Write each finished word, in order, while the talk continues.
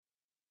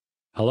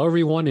Hello,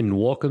 everyone, and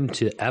welcome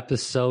to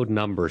episode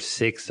number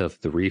 6 of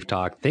the Reef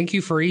Talk. Thank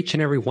you for each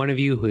and every one of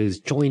you who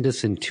has joined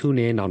us and tuned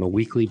in on a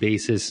weekly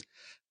basis.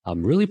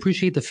 Really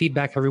appreciate the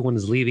feedback everyone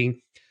is leaving.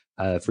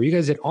 For you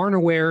guys that aren't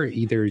aware,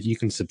 either you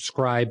can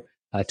subscribe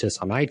to us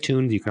on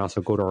iTunes. You can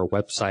also go to our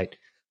website.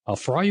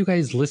 For all you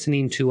guys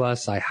listening to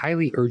us, I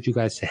highly urge you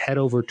guys to head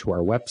over to our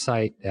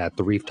website at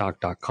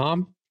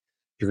thereeftalk.com.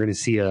 You're going to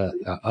see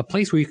a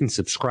place where you can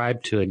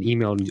subscribe to an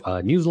email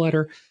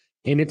newsletter.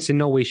 And it's in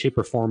no way, shape,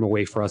 or form a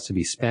way for us to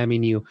be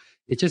spamming you.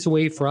 It's just a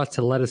way for us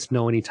to let us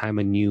know anytime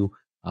a new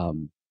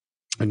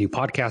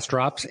podcast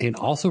drops. And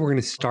also, we're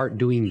going to start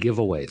doing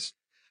giveaways.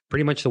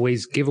 Pretty much the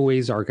ways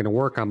giveaways are going to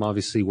work. I'm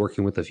obviously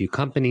working with a few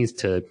companies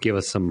to give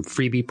us some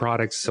freebie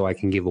products so I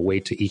can give away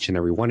to each and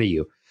every one of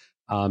you.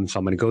 So I'm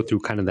going to go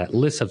through kind of that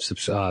list of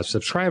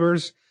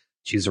subscribers,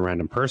 choose a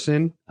random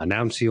person,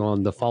 announce you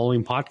on the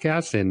following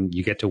podcast, and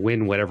you get to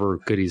win whatever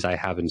goodies I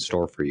have in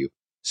store for you.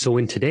 So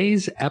in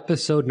today's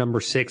episode number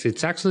 6,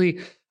 it's actually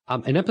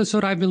an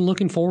episode I've been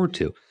looking forward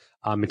to.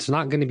 It's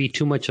not going to be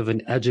too much of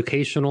an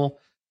educational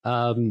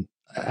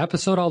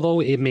episode, although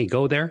it may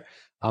go there.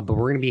 But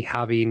we're going to be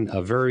having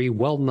a very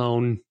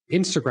well-known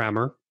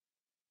Instagrammer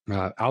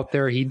out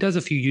there. He does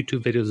a few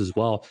YouTube videos as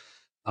well,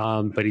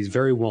 but he's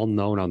very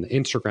well-known on the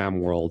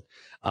Instagram world.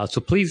 So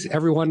please,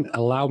 everyone,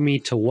 allow me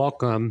to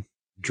welcome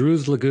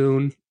Drew's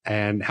Lagoon.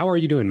 And how are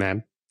you doing,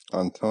 man?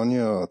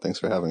 Antonio, thanks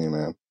for having me,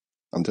 man.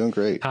 I'm doing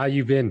great. How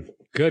you been?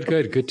 Good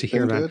to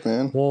hear, man. Good,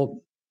 man.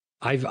 Well,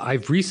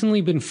 I've recently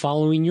been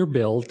following your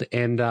build,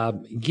 and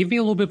give me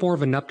a little bit more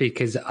of an update,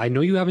 because I know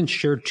you haven't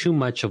shared too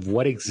much of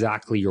what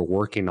exactly you're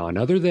working on,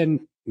 other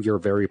than your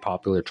very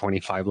popular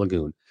 25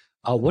 Lagoon.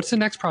 What's the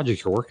next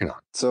project you're working on?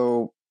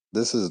 So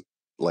this is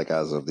like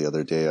as of the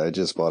other day, I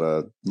just bought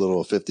a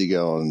little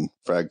 50-gallon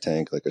frag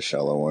tank, like a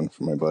shallow one,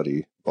 for my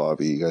buddy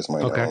Bobby. You guys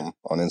might know him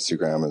on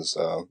Instagram as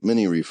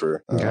Mini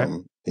Reefer.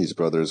 He's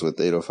brothers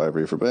with 805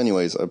 Reefer. But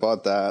anyways, I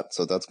bought that.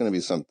 So that's going to be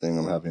something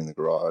I'm having in the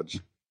garage.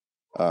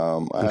 I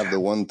have the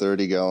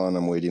 130-gallon.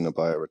 I'm waiting to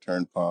buy a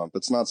return pump.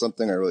 It's not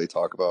something I really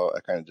talk about.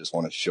 I kind of just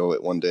want to show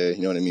it one day.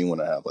 You know what I mean?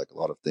 When I have like a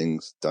lot of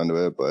things done to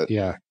it. But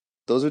yeah,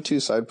 those are 2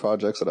 side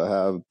projects that I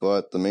have.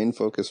 But the main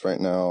focus right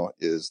now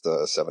is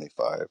the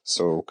 75.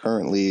 So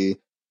currently,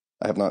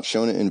 I have not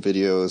shown it in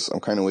videos. I'm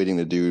kind of waiting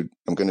to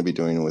I'm going to be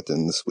doing it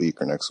within this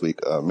week or next week,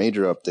 a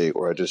major update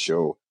where I just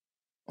show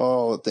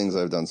all the things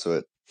I've done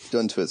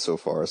to it so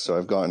far. So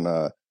I've gotten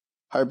a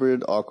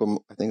hybrid Aqua,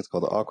 I think it's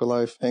called the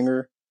Aqualife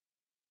hanger.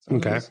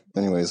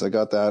 Anyways, I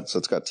got that. So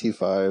it's got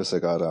T5s. I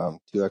got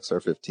 2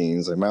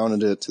 XR15s. I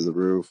mounted it to the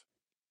roof.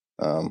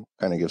 Kind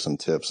of give some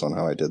tips on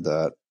how I did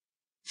that.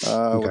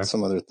 With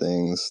some other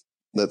things.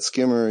 That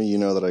skimmer,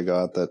 that I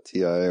got, that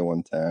TI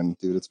 110,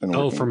 dude, it's been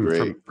working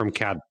great. From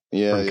CAD.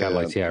 Yeah, CAD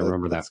Lights. Yeah, I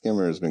remember that.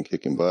 Skimmer has been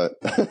kicking butt.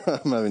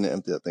 I'm having to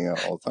empty that thing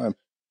out all the time.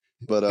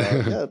 But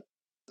yeah,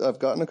 I've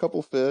gotten a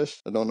couple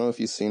fish. I don't know if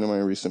you've seen in my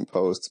recent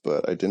posts,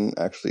 but I didn't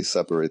actually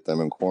separate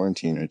them in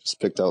quarantine. I just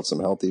picked out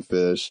some healthy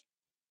fish,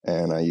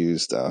 and I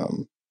used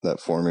that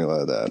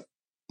formula that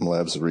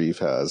Mlev's Reef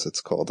has. It's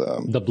called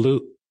the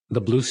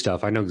blue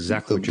stuff. I know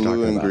exactly what you're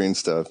talking about. The blue and green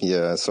stuff.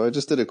 Yeah. So I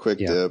just did a quick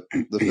dip.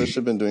 The fish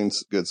have been doing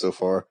good so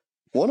far.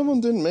 One of them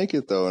didn't make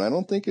it though, and I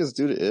don't think it's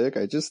due to ick.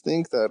 I just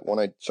think that when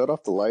I shut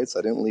off the lights,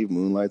 I didn't leave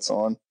moonlights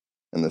on,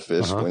 and the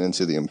fish went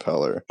into the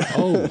impeller.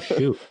 Oh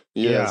shoot!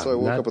 Yeah. So I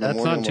woke up in the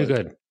morning. That's not too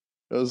good.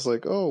 I was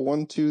like, oh,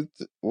 1, 2,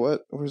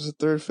 what? Where's the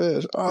third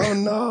fish? Oh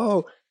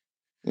no!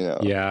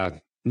 Yeah.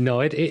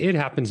 No, it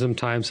happens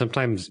sometimes.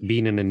 Sometimes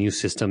being in a new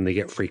system, they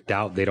get freaked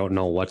out. They don't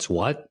know what's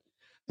what.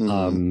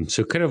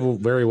 So it could have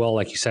very well,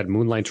 like you said,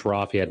 moonlights were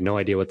off. You had no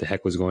idea what the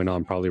heck was going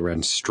on. Probably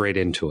ran straight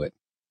into it.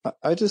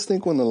 I just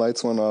think when the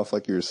lights went off,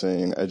 like you were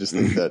saying, I just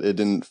think that it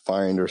didn't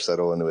find or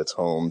settle into its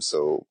home.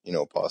 So,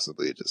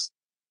 possibly it just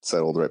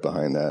settled right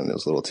behind that and it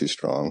was a little too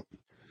strong.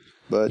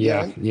 But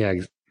yeah.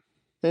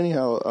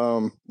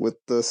 Anyhow, with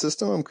the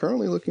system, I'm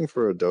currently looking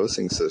for a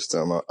dosing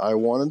system. I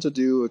wanted to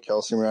do a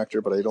calcium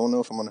reactor, but I don't know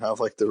if I'm going to have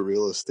like the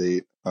real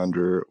estate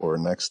under or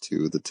next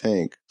to the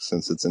tank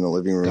since it's in the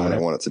living room and I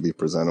want it to be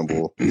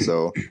presentable.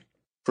 So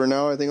for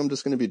now, I think I'm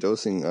just going to be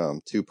dosing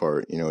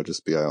 2-part,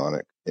 just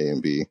Bionic A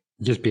and B.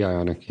 Just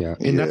Bionic, yeah.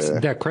 And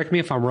that, correct me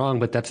if I'm wrong,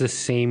 but that's the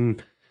same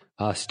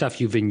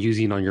stuff you've been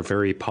using on your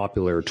very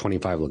popular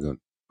 25 Lagoon.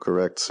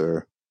 Correct,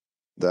 sir.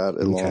 That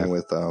along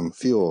with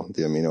Fuel,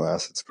 the amino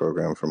acids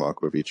program from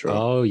Aquavitro.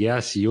 Oh,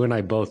 yes. You and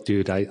I both,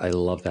 dude. I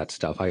love that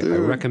stuff. I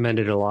recommend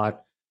it a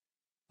lot.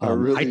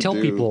 I tell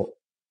people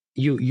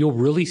you'll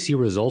really see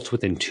results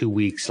within 2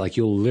 weeks. Like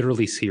you'll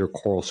literally see your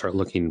coral start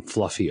looking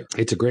fluffier.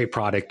 It's a great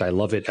product. I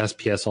love it.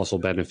 SPS also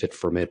benefit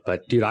from it.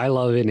 But dude, I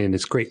love it. And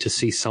it's great to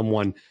see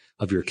someone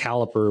of your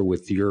caliber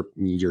with your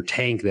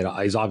tank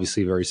that is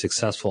obviously very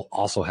successful,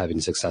 also having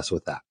success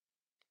with that.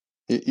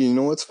 You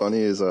know what's funny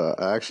is I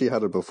actually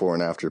had a before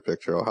and after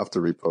picture. I'll have to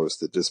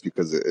repost it just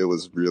because it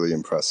was really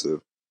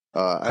impressive.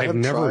 I've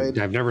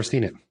never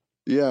seen it.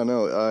 Yeah,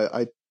 no,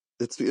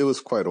 it was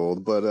quite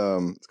old, but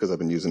it's because I've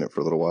been using it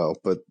for a little while.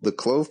 But the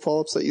clove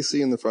polyps that you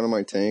see in the front of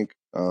my tank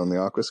on the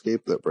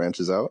aquascape that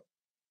branches out,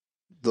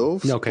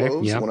 Those Okay,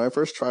 cloves, yeah. when I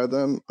first tried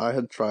them, I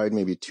had tried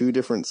maybe 2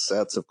 different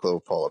sets of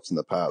clove polyps in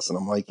the past. And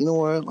I'm like, you know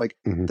what? Like,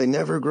 they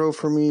never grow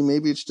for me.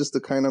 Maybe it's just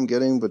the kind I'm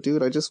getting. But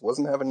dude, I just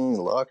wasn't having any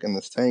luck in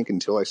this tank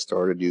until I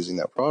started using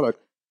that product.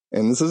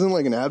 And this isn't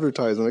like an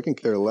advertisement. I can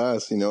care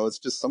less. It's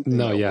just something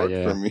No, that yeah,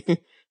 worked for me.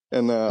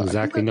 And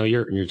exactly. No,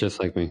 you're just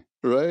like me.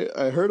 right.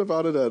 I heard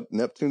about it at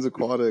Neptune's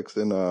Aquatics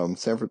in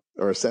San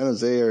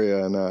Jose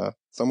area, and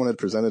someone had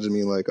presented to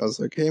me I was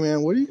like, "Hey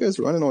man, what are you guys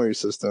running all your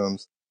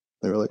systems?"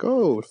 They were like,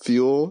 "Oh,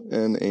 fuel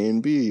and A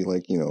and B,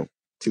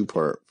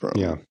 2-part from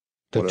Yeah,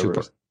 the whatever."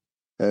 2-part.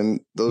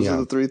 And those are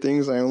the 3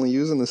 things I only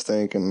use in this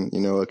tank, and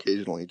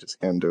occasionally just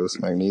hand dose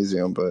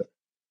magnesium. But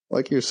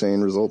like you're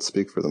saying, results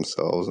speak for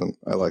themselves, and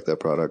I like that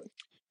product.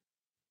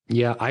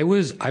 Yeah, I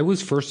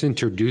was first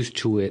introduced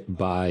to it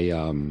by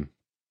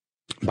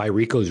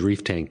Rico's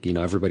Reef Tank.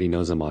 Everybody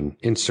knows him on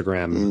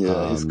Instagram.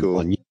 Yeah, he's cool.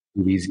 On YouTube.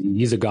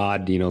 He's a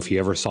god. If you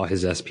ever saw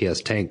his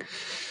SPS tank,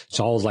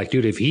 so I was like,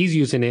 dude, if he's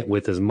using it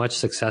with as much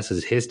success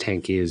as his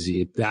tank is,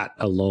 that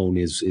alone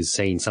is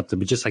saying something.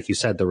 But just like you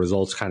said, the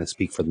results kind of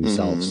speak for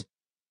themselves.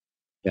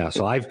 Yeah,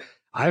 so I've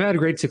had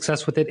great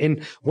success with it.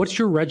 And what's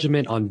your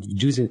regimen on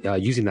using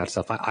that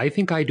stuff? I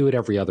think I do it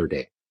every other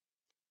day.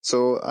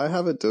 So I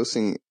have it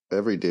dosing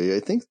every day.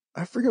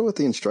 I forget what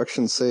the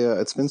instructions say.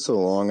 It's been so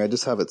long. I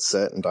just have it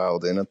set and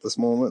dialed in at this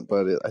moment.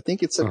 But I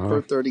think it said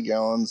per 30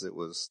 gallons, it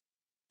was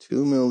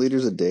 2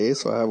 milliliters a day.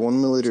 So I have 1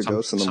 milliliter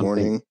dose in the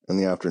morning and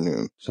the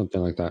afternoon.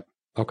 Something like that.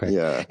 Okay.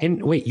 Yeah.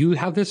 And wait, you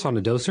have this on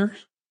a doser?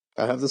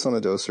 I have this on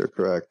a doser,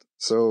 correct.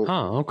 So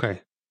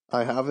okay.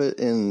 I have it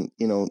in,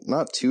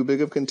 not too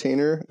big of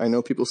container. I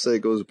know people say it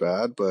goes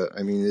bad, but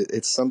I mean,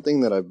 it's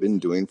something that I've been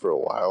doing for a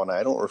while, and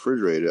I don't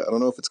refrigerate it. I don't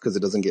know if it's because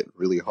it doesn't get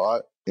really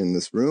hot in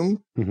this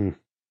room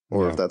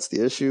or if that's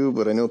the issue,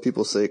 but I know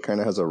people say it kind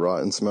of has a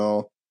rotten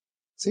smell.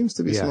 Seems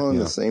to be smelling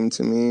the same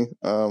to me.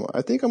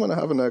 I think I'm going to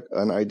have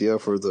an idea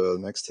for the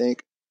next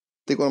tank.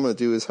 I think what I'm going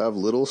to do is have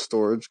little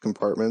storage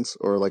compartments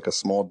or like a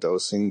small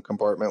dosing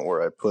compartment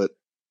where I put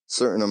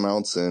certain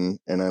amounts in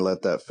and I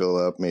let that fill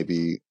up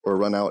or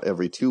run out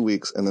every 2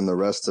 weeks. And then the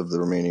rest of the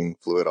remaining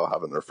fluid I'll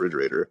have in the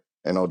refrigerator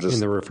and I'll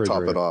just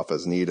top it off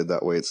as needed.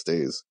 That way it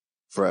stays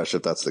fresh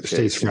if that's the case.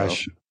 Stays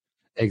fresh.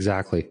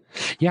 Exactly.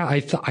 Yeah. I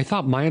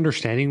thought my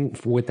understanding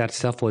with that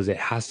stuff was it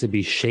has to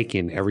be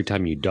shaken every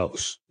time you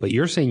dose, but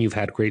you're saying you've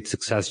had great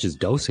success just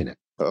dosing it.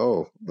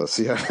 Oh, let's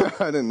see. I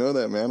didn't know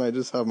that, man. I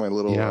just have my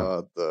little,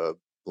 the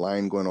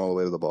line going all the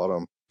way to the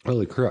bottom.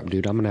 Holy crap,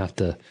 dude. I'm going to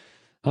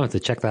have to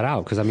check that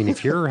out. Cause I mean,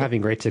 if you're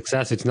having great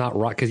success, it's not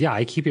raw. Cause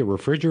I keep it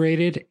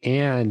refrigerated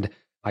and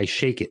I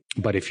shake it.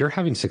 But if you're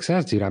having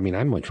success, dude, I mean,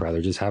 I'd much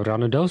rather just have it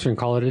on a doser and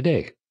call it a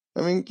day. I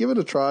mean, give it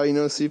a try,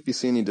 see if you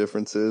see any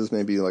differences,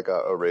 maybe like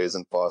a raise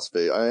in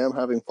phosphate. I am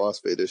having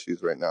phosphate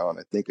issues right now, and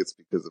I think it's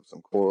because of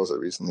some corals that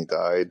recently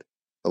died,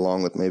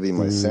 along with maybe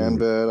my sand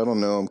bed. I don't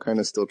know. I'm kind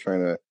of still trying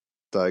to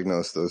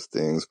diagnose those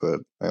things, but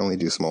I only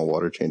do small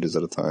water changes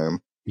at a time.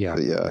 Yeah.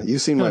 But yeah,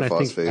 you've seen my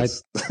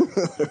phosphates.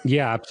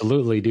 Yeah,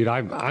 absolutely, dude.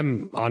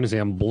 I'm honestly,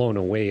 I'm blown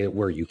away at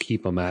where you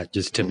keep them at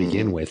just to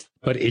begin with.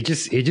 But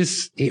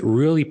it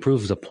really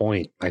proves a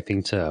point, I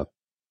think, to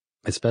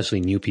especially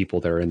new people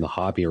that are in the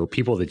hobby or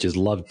people that just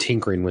love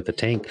tinkering with the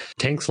tank.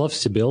 Tanks love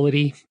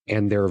stability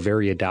and they're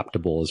very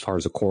adaptable as far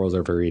as the corals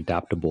are very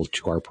adaptable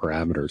to our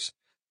parameters.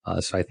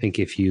 So I think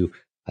if you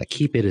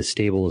keep it as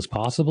stable as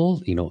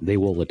possible, they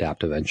will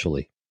adapt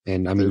eventually.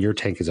 And I mean, your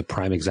tank is a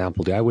prime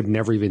example. Dude, I would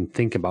never even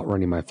think about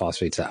running my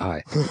phosphates that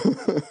high.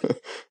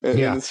 and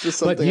it's just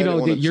something I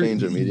don't want to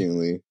change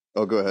immediately.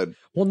 Oh, go ahead.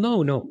 Well,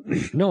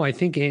 no. I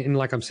think, and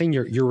like I'm saying,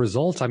 your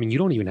results. I mean, you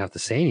don't even have to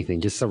say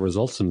anything. Just the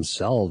results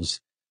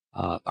themselves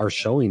are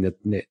showing that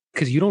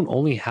because you don't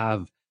only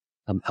have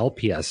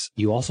LPS,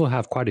 you also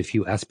have quite a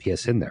few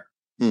SPS in there.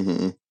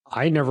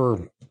 I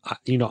never,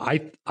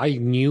 I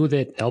knew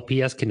that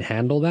LPS can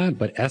handle that,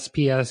 but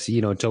SPS,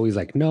 it's always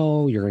like,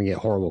 no, you're going to get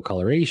horrible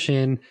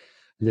coloration,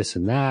 this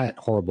and that,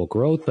 horrible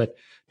growth. But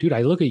dude,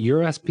 I look at your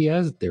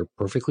SPS, they're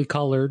perfectly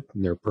colored,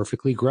 and they're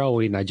perfectly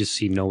growing. I just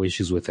see no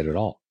issues with it at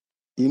all.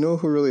 You know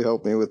who really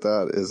helped me with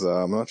that is,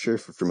 I'm not sure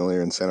if you're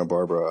familiar in Santa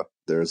Barbara,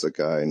 there's a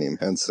guy named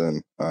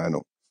Henson. I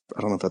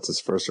don't know if that's his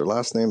first or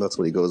last name. That's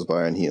what he goes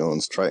by, and he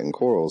owns Triton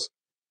Corals.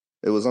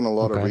 It was on a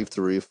lot of Reef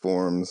to Reef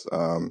forums.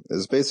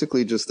 It's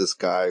basically just this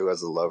guy who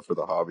has a love for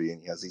the hobby,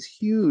 and he has these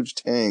huge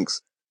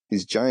tanks,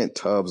 these giant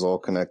tubs all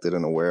connected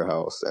in a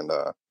warehouse, and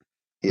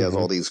he has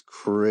all these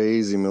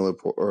crazy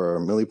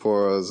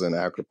milliporas and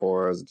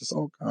acroporas, just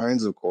all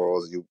kinds of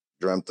corals you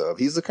dreamt of.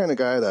 He's the kind of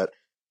guy that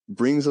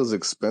brings those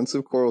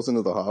expensive corals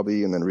into the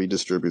hobby and then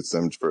redistributes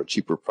them for a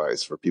cheaper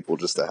price for people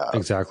just to have.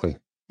 Exactly.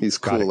 He's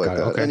cool like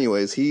that. Okay.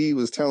 Anyways, he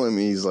was telling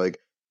me, he's like,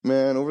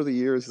 man, over the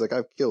years, he's like,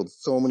 I've killed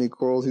so many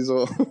corals. He's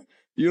all,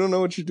 you don't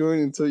know what you're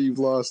doing until you've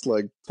lost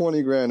like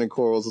 20 grand in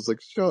corals. It's like,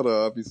 shut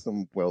up. He's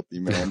some wealthy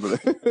man.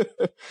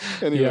 But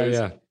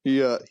anyways,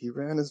 he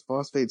ran his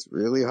phosphates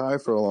really high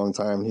for a long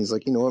time. And he's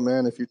like, you know what,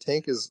 man, if your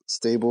tank is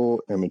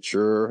stable and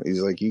mature,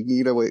 he's like, you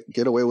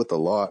get away with a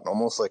lot,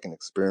 almost like an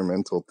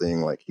experimental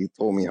thing. Like he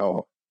told me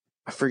how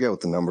I forget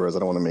what the number is. I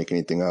don't want to make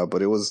anything up,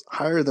 but it was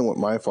higher than what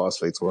my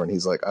phosphates were. And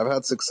he's like, I've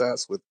had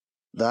success with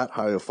that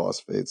high of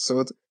phosphates.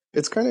 So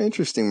it's kind of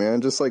interesting,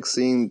 man. Just like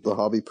seeing the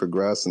hobby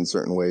progress in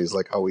certain ways,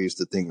 like how we used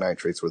to think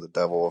nitrates were the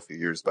devil a few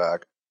years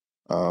back.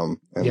 And,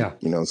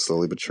 you know,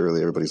 slowly but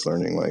surely everybody's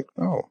learning like,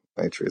 oh,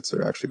 nitrates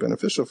are actually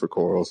beneficial for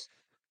corals.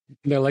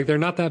 They're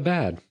not that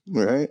bad.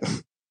 Right?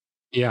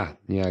 Yeah,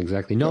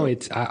 exactly. No,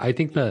 I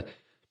think the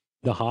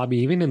hobby,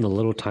 even in the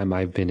little time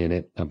I've been in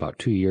it, about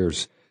 2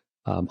 years,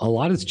 a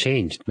lot has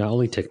changed, not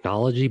only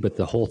technology, but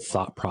the whole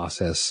thought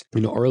process.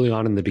 You know, early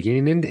on in the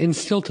beginning, and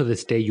still to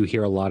this day, you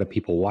hear a lot of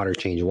people, water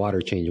change.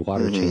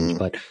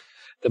 But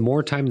the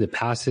more time that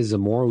passes, the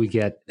more we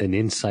get an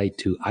insight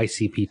to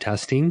ICP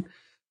testing,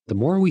 the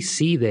more we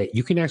see that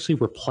you can actually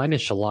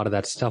replenish a lot of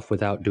that stuff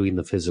without doing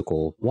the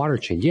physical water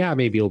change. Yeah,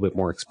 maybe a little bit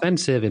more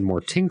expensive and more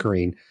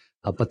tinkering,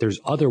 but there's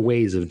other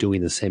ways of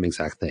doing the same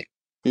exact thing.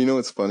 You know,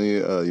 it's funny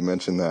you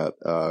mentioned that.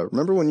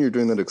 Remember when you were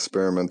doing that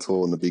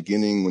experimental in the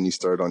beginning when you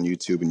started on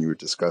YouTube and you were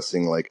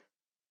discussing like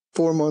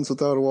 4 months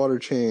without a water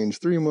change,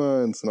 3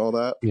 months and all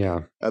that?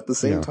 Yeah. At the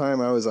same time,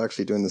 I was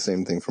actually doing the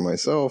same thing for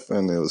myself.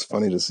 And it was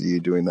funny to see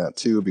you doing that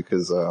too,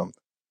 because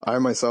I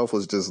myself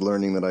was just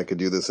learning that I could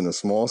do this in a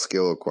small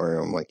scale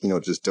aquarium, like, you know,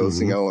 just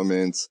dosing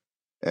elements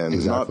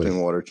and not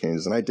doing water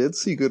changes. And I did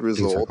see good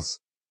results.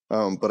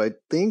 But I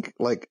think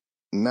like,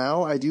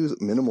 now I do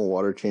minimal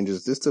water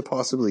changes just to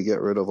possibly get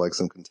rid of like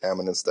some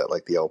contaminants that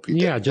like the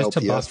just LPS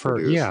to buffer.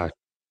 produce. Yeah,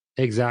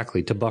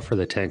 exactly. To buffer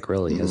the tank,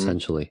 really,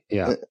 essentially.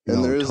 Yeah.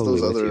 And there is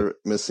those other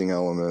missing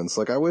elements.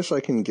 Like I wish I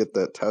can get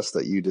that test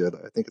that you did.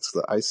 I think it's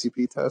the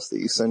ICP test that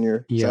you send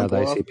your sample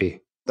the off. ICP.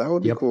 That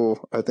would be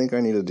cool. I think I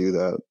need to do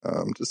that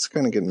just to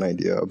kind of get an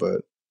idea.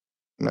 But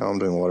now I'm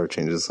doing water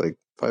changes like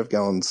 5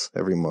 gallons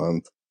every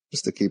month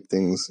just to keep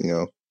things, you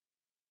know,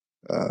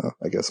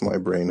 I guess my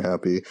brain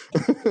happy.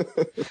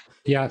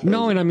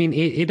 No, and I mean,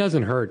 it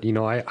doesn't hurt. You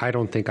know, I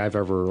don't think I've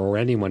ever, or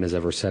anyone has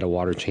ever said a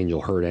water change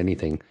will hurt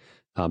anything.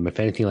 If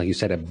anything, like you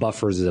said, it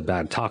buffers the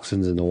bad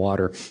toxins in the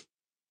water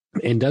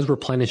and does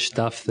replenish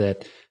stuff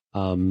that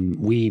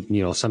we,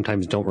 you know,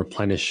 sometimes don't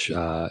replenish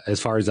as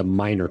far as the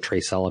minor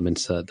trace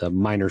elements, the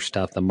minor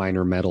stuff, the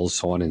minor metals,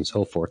 so on and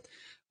so forth.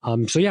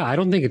 So yeah, I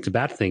don't think it's a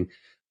bad thing.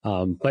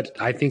 But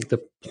I think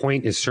the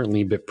point is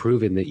certainly a bit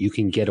proven that you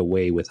can get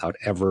away without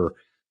ever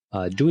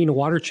doing a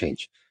water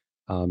change.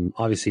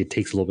 Obviously, it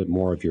takes a little bit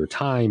more of your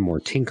time, more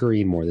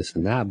tinkering, more this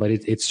and that, but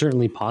it's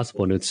certainly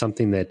possible. And it's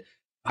something that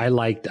I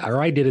liked,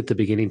 or I did at the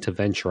beginning to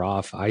venture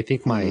off. I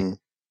think my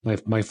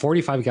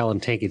 45-gallon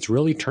tank, it's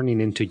really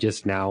turning into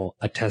just now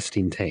a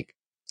testing tank.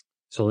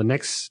 So the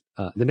next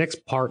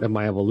part of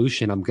my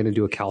evolution, I'm going to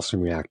do a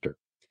calcium reactor.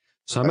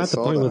 So I'm at the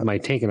point with my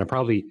tank, and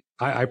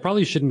I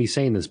probably shouldn't be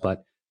saying this,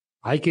 but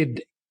I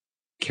could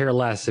care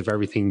less if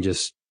everything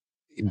just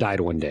died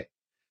one day.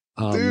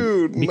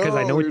 Dude, because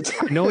I know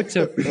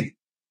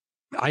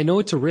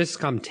it's a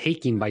risk I'm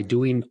taking by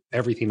doing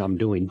everything I'm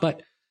doing.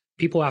 But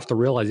people have to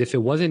realize if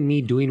it wasn't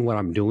me doing what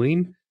I'm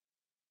doing,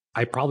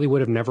 I probably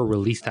would have never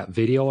released that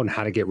video on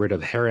how to get rid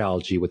of hair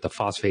algae with the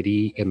phosphate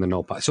E and the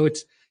NOPA. So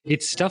it's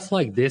stuff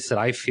like this that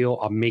I feel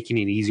I'm making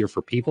it easier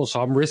for people.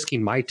 So I'm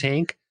risking my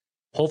tank,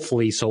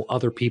 hopefully, so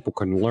other people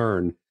can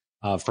learn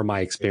from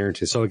my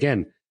experiences. So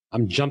again,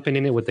 I'm jumping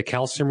in it with the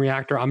calcium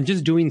reactor. I'm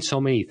just doing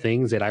so many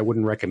things that I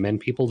wouldn't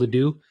recommend people to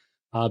do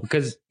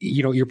because,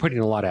 you know, you're putting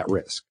a lot at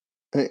risk.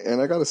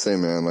 And I got to say,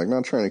 man, like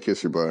not trying to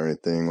kiss your butt or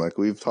anything, like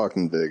we've talked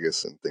in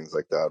Vegas and things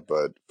like that,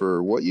 but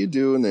for what you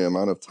do and the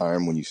amount of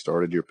time when you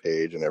started your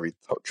page and every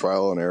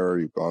trial and error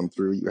you've gone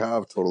through, you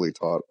have totally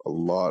taught a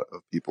lot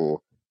of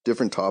people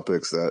different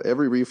topics that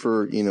every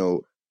reefer, you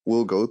know,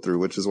 will go through,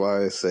 which is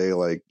why I say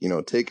like, you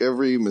know, take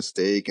every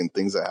mistake and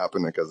things that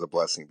happen like as a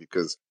blessing,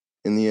 because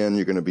in the end,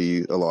 you're going to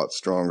be a lot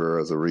stronger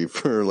as a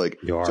reefer, like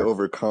to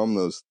overcome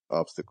those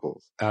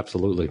obstacles.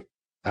 Absolutely.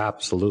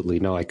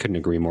 No, I couldn't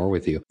agree more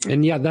with you.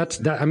 And yeah,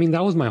 I mean,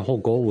 that was my whole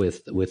goal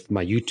with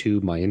my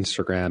YouTube, my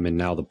Instagram, and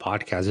now the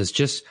podcast is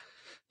just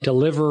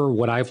deliver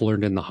what I've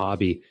learned in the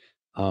hobby.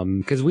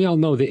 Because we all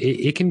know that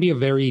it can be a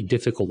very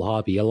difficult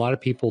hobby. A lot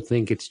of people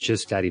think it's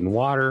just adding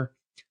water,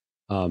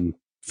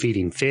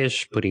 feeding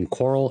fish, putting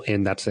coral,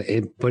 and that's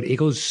it. But it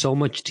goes so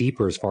much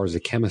deeper as far as the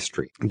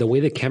chemistry. The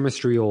way the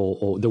chemistry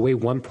the way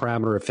one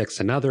parameter affects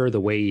another, the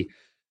way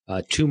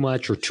too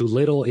much or too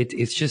little, it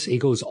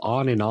goes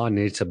on and on. And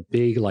it's a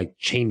big like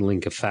chain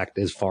link effect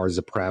as far as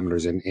the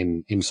parameters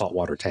in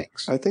saltwater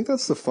tanks. I think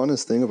that's the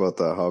funnest thing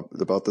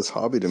about this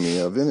hobby to me.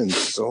 I've been in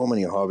so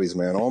many hobbies,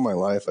 man. All my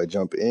life, I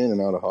jump in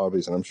and out of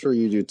hobbies, and I'm sure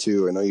you do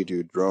too. I know you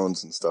do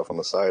drones and stuff on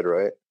the side,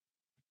 right?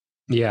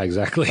 Yeah,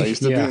 exactly. I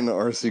used to be in the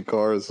RC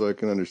cars, so I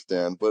can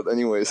understand. But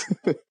anyways,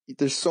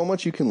 there's so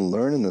much you can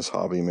learn in this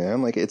hobby,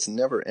 man. Like it's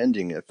never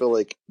ending. I feel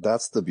like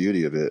that's the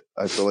beauty of it.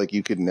 I feel like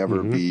you could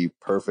never be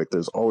perfect.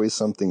 There's always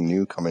something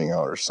new coming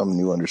out, or some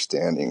new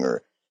understanding,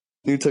 or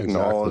new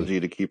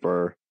technology to keep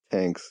our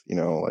tanks, you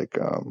know, like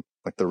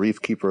the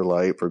Reef Keeper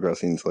Light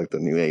progressing to like the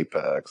new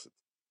Apex.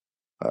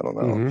 I don't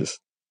know. Just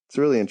it's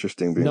really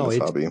interesting being in this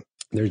hobby.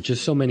 there's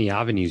just so many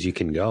avenues you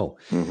can go.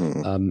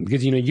 Mm-hmm.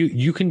 Because,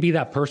 you can be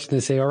that person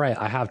to say, all right,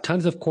 I have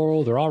tons of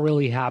coral. They're all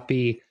really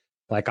happy.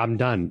 Like, I'm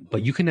done.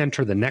 But you can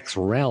enter the next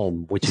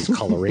realm, which is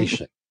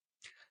coloration.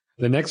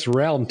 The next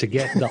realm to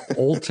get the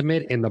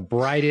ultimate and the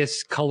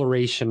brightest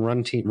coloration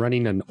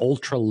running an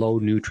ultra low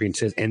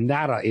nutrients. And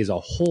that is a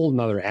whole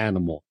nother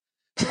animal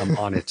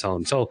on its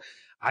own. So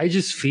I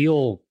just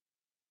feel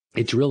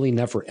it's really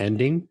never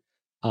ending.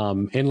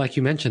 And like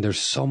you mentioned, there's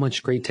so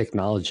much great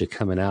technology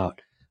coming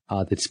out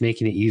that's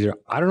making it easier.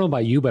 I don't know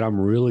about you, but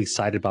I'm really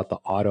excited about the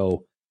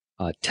auto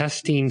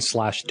testing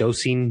 /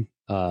 dosing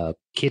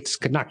kits,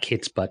 not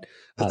kits, but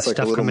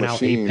stuff coming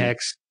out.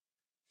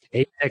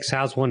 Apex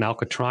has one.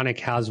 Alcatronic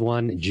has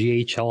one.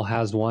 GHL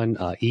has one.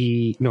 I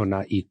don't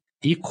know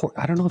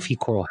if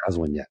eCoral has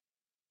one yet.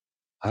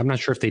 I'm not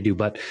sure if they do,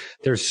 but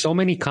there's so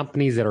many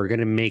companies that are going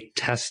to make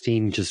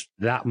testing just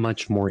that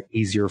much more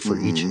easier for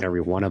each and every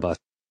one of us.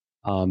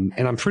 And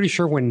I'm pretty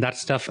sure when that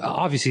stuff,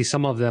 obviously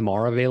some of them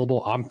are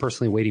available. I'm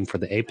personally waiting for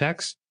the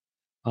Apex.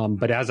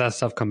 But as that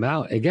stuff come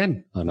out,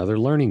 again, another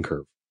learning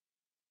curve.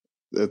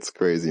 It's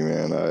crazy,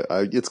 man.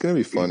 It's going to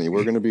be funny.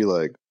 We're going to be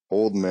like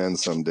old men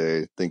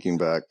someday thinking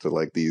back to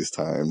like these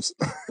times.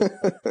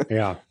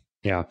 Yeah.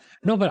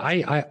 No, but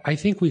I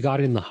think we got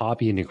in the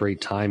hobby in a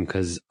great time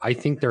because I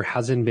think there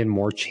hasn't been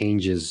more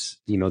changes,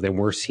 than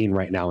we're seeing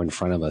right now in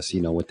front of us,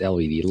 with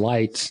LED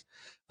lights,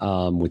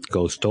 with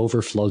ghost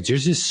overflows.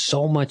 There's just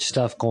so much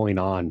stuff going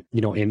on,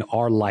 in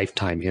our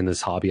lifetime in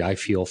this hobby. I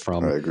feel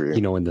from, I agree.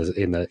 in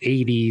the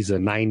 80s, the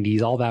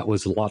 90s, all that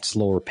was a lot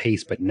slower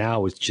pace, but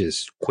now it's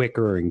just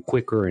quicker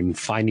and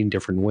finding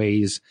different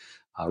ways.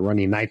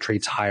 Running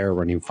nitrates higher,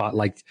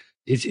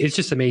 it's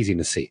just amazing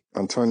to see.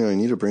 Antonio, you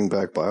need to bring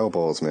back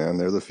BioBalls, man.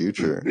 They're the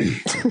future.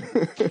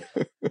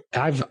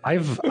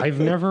 I've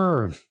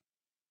never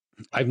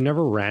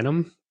ran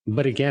them,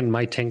 but again,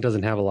 my tank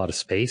doesn't have a lot of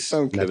space.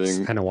 I'm kidding. That's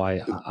kind of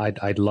why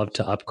I'd love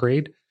to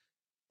upgrade.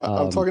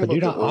 I'm talking about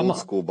the old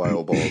school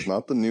BioBalls,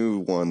 not the new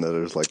one that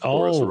is like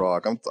porous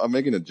rock. I'm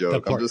making a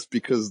joke. I'm just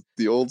because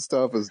the old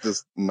stuff is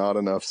just not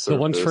enough surface. The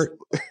ones for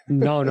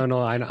no.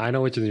 I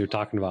know which ones you're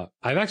talking about.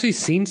 I've actually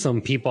seen some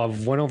people.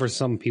 I've went over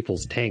some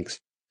people's tanks.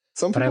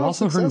 Some people I've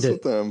also heard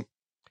with them.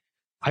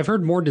 I've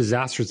heard more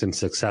disasters than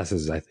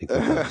successes, I think.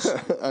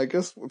 I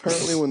guess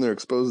apparently when they're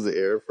exposed to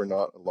air for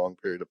not a long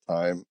period of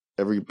time,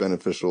 every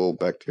beneficial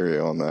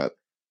bacteria on that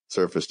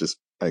surface just,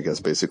 I guess,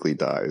 basically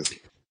dies.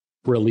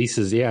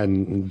 Releases,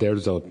 and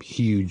there's a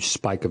huge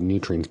spike of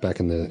nutrients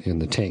back in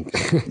the tank.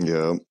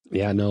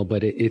 Yeah, no,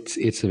 but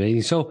it's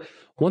amazing. So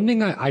one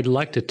thing I'd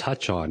like to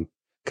touch on,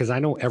 because I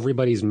know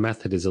everybody's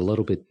method is a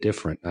little bit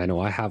different. I know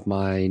I have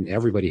mine.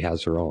 Everybody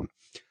has their own.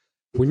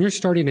 When you're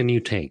starting a new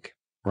tank,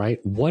 right?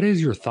 What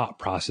is your thought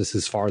process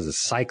as far as the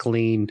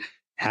cycling,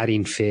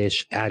 adding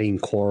fish, adding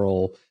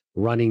coral,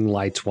 running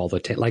lights while the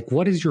tank? Like,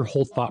 what is your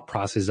whole thought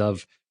process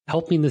of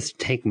helping this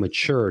tank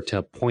mature to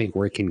a point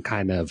where it can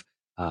kind of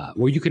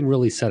where you can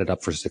really set it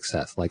up for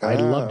success? Like,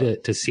 I'd love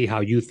to see how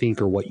you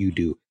think or what you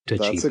do to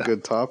achieve that. That's a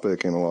good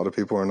topic, and a lot of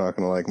people are not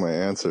going to like my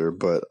answer,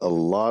 but a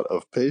lot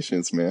of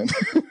patience, man.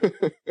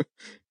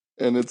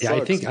 And it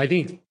sucks. I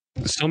think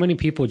so many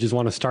people just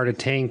want to start a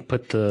tank,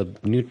 put the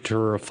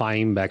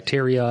nutrifying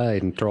bacteria,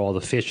 and throw all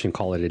the fish and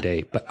call it a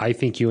day. But I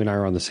think you and I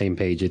are on the same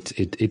page.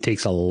 It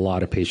takes a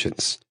lot of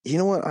patience. You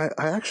know what? I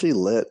actually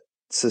let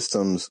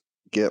systems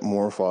get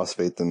more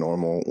phosphate than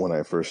normal when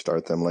I first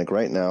start them. Like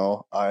right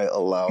now, I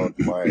allowed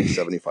my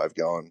 75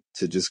 gallon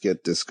to just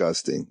get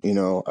disgusting.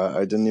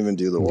 I didn't even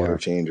do the water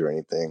change or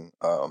anything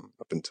up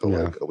until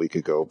like a week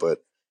ago,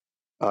 but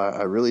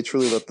I really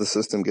truly let the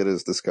system get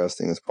as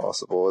disgusting as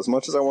possible. As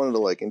much as I wanted to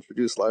like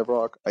introduce live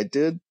rock, I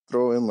did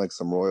throw in like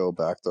some Royal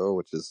Bacto,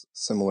 which is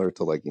similar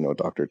to like,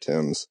 Dr.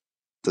 Tim's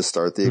to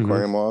start the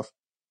aquarium off.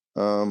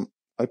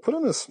 I put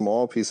in a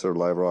small piece of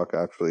live rock,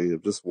 actually,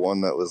 just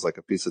one that was like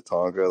a piece of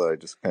Tonga that I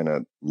just kind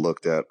of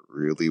looked at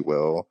really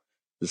well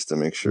just to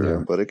make sure.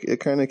 Yeah. But it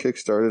kind of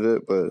kickstarted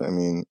it. But I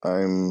mean,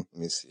 let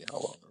me see, how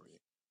long are we?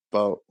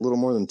 About a little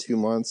more than 2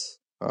 months.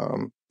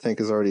 Tank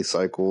is already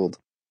cycled.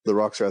 The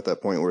rocks are at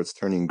that point where it's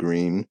turning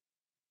green.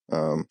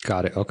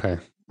 Got it. Okay.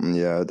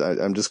 Yeah,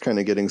 I'm just kind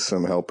of getting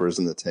some helpers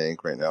in the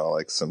tank right now,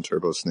 like some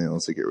turbo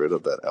snails to get rid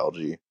of that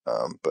algae.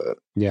 But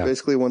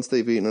basically, once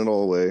they've eaten it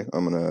all away,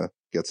 I'm going to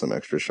get some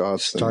extra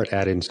shots. Start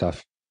adding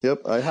stuff.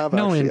 Yep, I have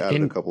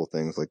added a couple of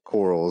things like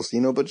corals,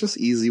 but just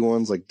easy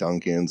ones like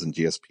Duncans and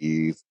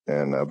GSP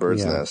and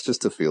Bird's Nest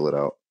just to feel it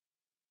out.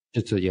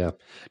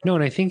 No,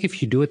 and I think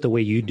if you do it the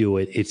way you do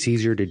it, it's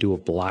easier to do a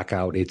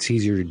blackout. It's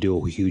easier to do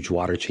a huge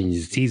water change.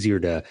 It's easier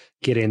to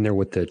get in there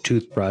with the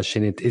toothbrush,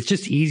 and it's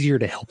just easier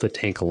to help the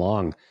tank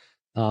along.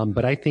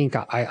 But I think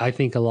I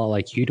think a lot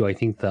like you do. I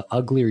think the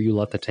uglier you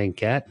let the tank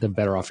get, the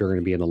better off you're going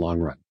to be in the long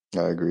run.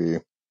 I agree.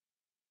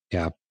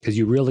 Yeah, because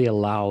you really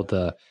allow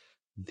the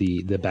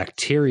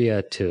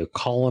bacteria to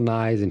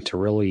colonize and to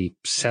really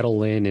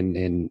settle in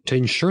and to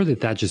ensure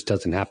that just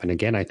doesn't happen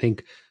again. I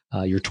think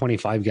your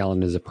 25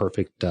 gallon is a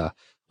perfect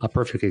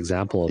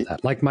example of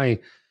that. Like my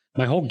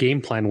my whole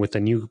game plan with the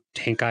new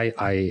tank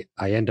I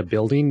end up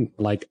building,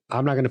 like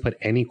I'm not going to put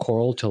any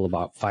coral till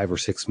about 5 or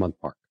 6 month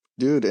mark.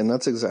 Dude, and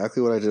that's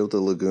exactly what I did with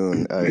the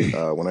lagoon.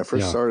 When I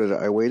first started,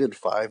 I waited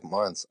 5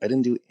 months. I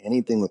didn't do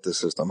anything with the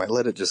system. I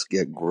let it just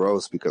get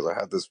gross because I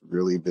had this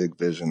really big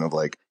vision of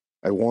like,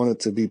 I want it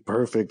to be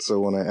perfect.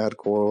 So when I add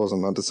corals,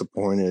 I'm not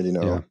disappointed, you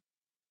know. Yeah.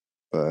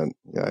 But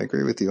yeah, I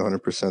agree with you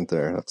 100%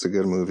 there. That's a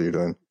good move you're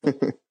doing.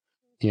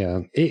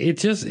 Yeah.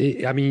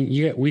 I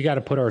mean, we got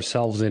to put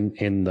ourselves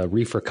in the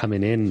reefer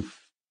coming in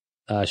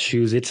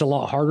shoes. It's a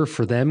lot harder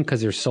for them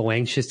because they're so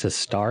anxious to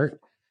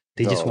start.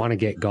 They just want to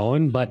get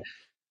going. But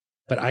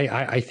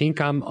I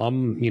think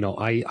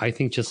I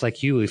think just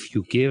like you, if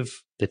you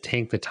give the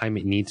tank the time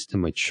it needs to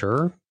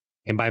mature,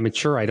 and by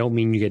mature, I don't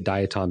mean you get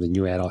diatoms and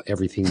you add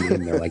everything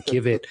in there. Like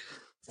give it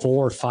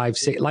 4, 5,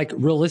 6. Like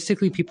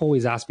realistically, people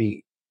always ask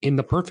me, in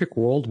the perfect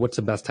world, what's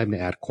the best time to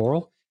add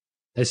coral?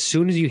 As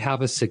soon as you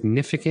have a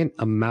significant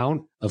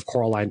amount of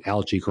coralline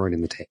algae growing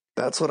in the tank.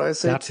 That's what I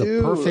say that's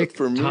too. The perfect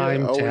for me,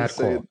 time to add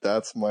coral.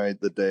 That's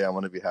the day I'm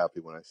going to be happy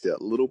when I see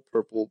that little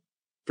purple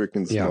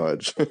freaking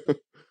smudge. Yeah.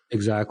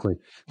 Exactly.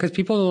 Because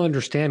people don't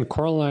understand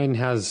coralline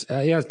has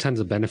tons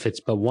of benefits,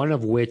 but one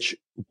of which,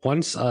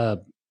 once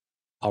a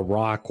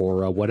rock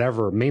or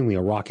whatever, mainly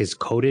a rock, is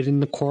coated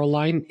in the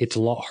coralline, it's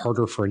a lot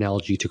harder for an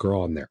algae to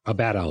grow on there, a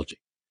bad algae.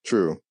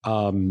 True.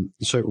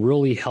 So it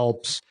really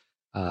helps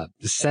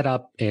set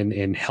up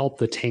and help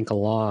the tank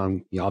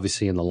along,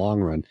 obviously in the long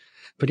run.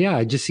 But yeah,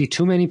 I just see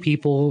too many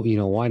people,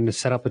 wanting to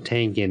set up a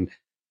tank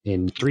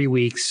in 3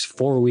 weeks,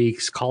 4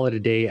 weeks, call it a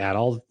day,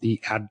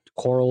 add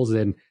corals,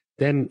 and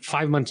then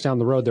 5 months down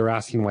the road, they're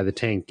asking why the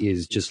tank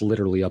is just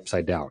literally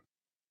upside down.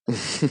 I'd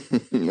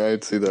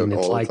see that and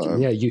it's all like, the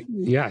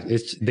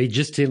time. They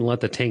just didn't let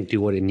the tank do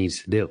what it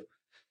needs to do.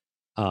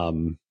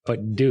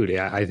 But dude,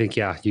 I think,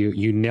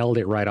 you nailed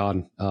it right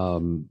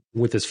on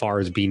with as far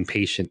as being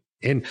patient.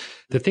 And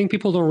the thing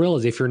people don't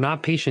realize, if you're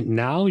not patient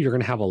now, you're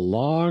going to have a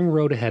long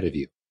road ahead of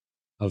you,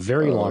 a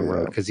very long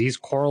road, because these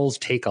corals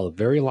take a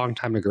very long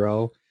time to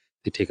grow.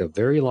 They take a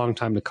very long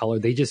time to color.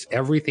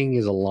 Everything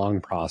is a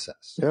long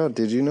process. Yeah.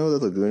 Did you know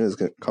that Lagoon is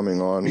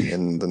coming on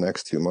in the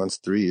next 2 months,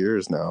 3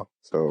 years now?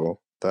 So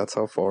that's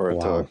how far it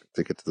took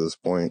to get to this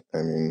point. I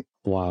mean,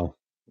 wow.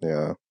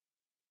 Yeah.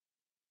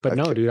 But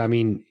dude, I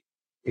mean,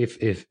 if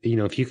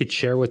you could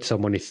share with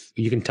someone, if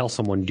you can tell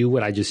someone, do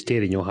what I just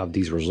did and you'll have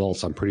these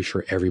results, I'm pretty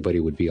sure everybody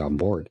would be on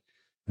board.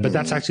 But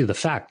that's actually the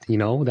fact,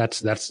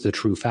 that's the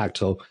true fact.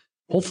 So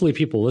hopefully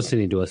people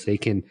listening to us, they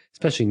can,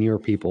 especially newer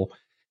people,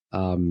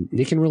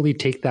 they can really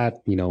take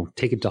that,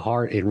 take it to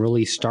heart and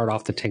really start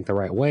off the tank the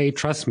right way.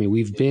 Trust me,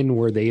 we've been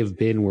where they have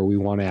been, where we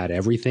want to add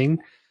everything.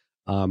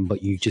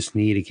 But you just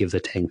need to give the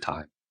tank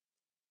time.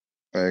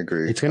 I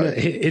agree.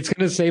 It's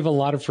gonna save a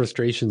lot of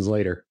frustrations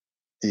later.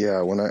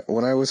 Yeah,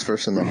 when I was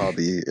first in the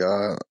hobby,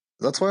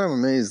 that's why I'm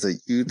amazed that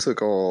you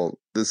took all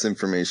this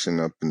information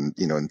up in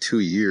 2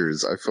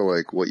 years. I feel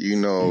like what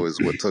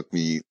is what took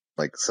me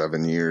like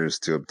 7 years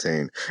to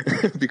obtain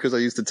because I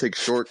used to take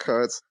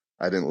shortcuts.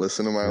 I didn't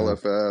listen to my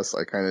LFS.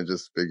 I kind of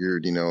just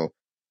figured,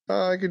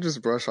 I could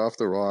just brush off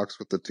the rocks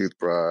with the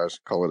toothbrush,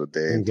 call it a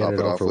day, and top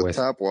it off with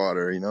tap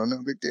water. No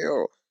big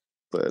deal.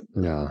 But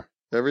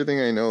everything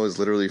I know is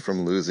literally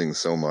from losing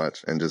so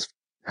much and just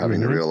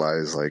having to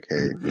realize, like,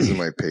 hey, this is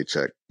my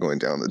paycheck going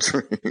down the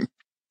drain.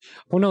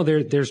 Well, no,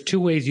 there's 2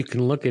 ways you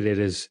can look at it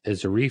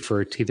as a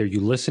reefer. It's either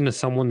you listen to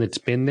someone that's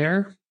been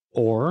there,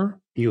 or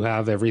you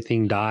have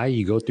everything die.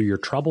 You go through your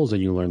troubles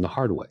and you learn the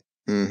hard way.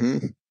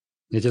 Mm-hmm.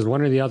 It's just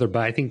one or the other.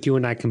 But I think you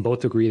and I can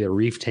both agree that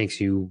reef tanks,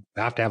 you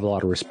have to have a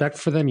lot of respect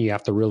for them. You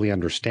have to really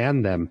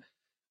understand them,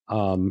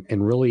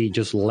 and really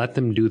just let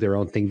them do their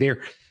own thing.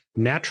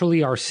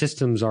 Naturally, our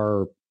systems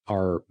are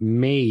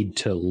made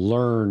to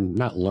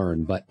not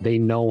learn, but they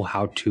know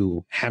how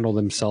to handle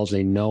themselves.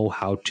 They know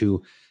how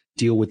to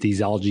deal with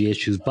these algae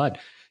issues. But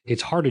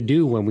it's hard to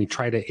do when we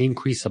try to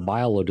increase the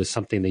bioload to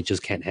something they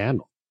just can't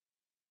handle.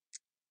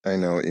 I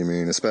know what you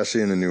mean,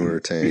 especially in a newer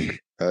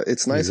tank.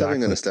 It's nice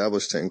having an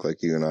established tank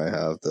like you and I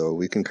have, though.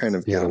 We can kind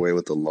of get away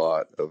with a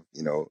lot of,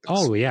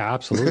 Oh yeah,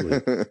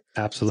 absolutely,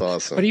 absolutely.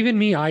 Awesome. But even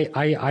me,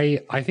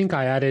 I think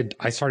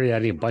I started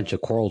adding a bunch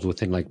of corals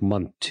within like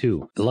month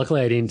 2.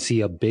 Luckily, I didn't see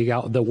a big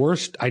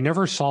I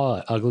never saw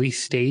an ugly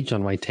stage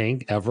on my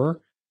tank ever.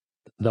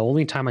 The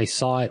only time I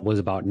saw it was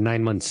about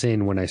 9 months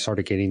in when I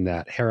started getting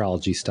that hair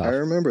algae stuff. I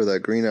remember that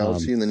green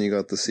algae, and then you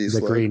got the sea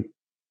slug. Green.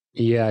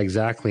 Yeah,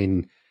 exactly.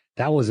 And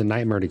that was a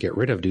nightmare to get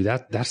rid of, dude.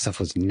 That stuff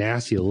was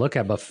nasty to look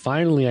at. But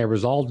finally, I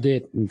resolved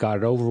it and got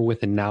it over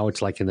with, and now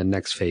it's like in the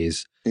next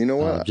phase. You know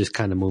what? Just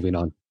kind of moving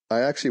on.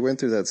 I actually went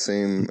through that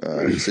same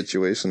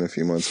situation a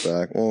few months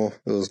back. Well,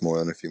 it was more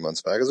than a few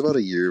months back. It was about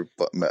a year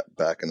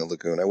back in the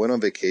lagoon. I went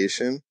on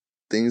vacation.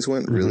 Things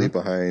went really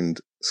behind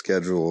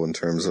schedule in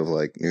terms of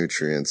like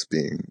nutrients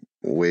being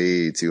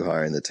way too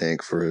high in the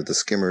tank for the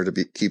skimmer to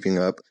be keeping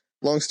up.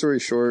 Long story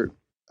short,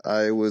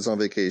 I was on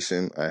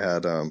vacation. I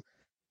had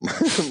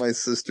my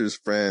sister's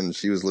friend.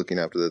 She was looking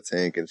after the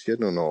tank and she had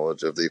no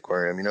knowledge of the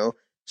aquarium.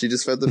 She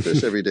just fed the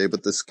fish every day,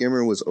 but the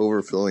skimmer was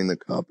overflowing the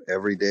cup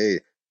every day.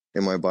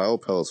 and my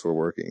biopellets were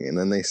working, and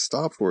then they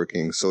stopped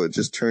working. So it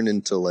just turned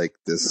into like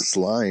this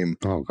slime.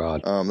 Oh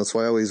God. That's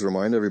why I always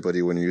remind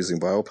everybody when you're using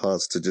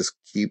biopellets to just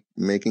keep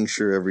making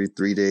sure every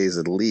 3 days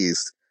at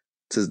least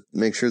to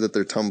make sure that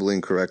they're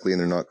tumbling correctly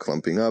and they're not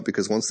clumping up,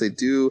 because once they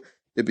do,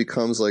 it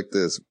becomes like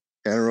this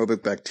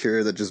anaerobic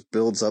bacteria that just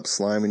builds up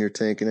slime in your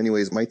tank. And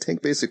anyways, my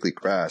tank basically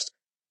crashed.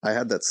 I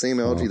had that same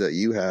algae that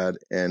you had,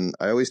 and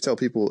I always tell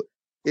people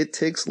it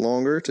takes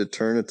longer to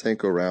turn a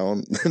tank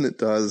around than it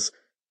does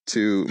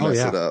to mess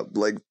it up.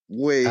 Like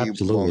way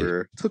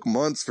longer. It took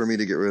months for me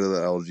to get rid of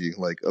the algae,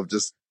 like of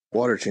just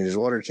water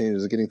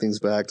changes, getting things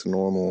back to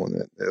normal, and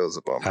it was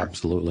a bummer.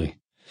 Absolutely.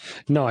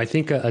 No, I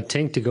think a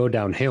tank to go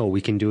downhill,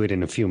 we can do it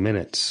in a few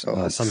minutes,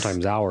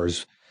 sometimes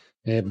hours.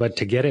 But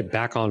to get it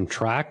back on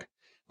track,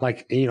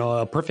 like,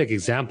 a perfect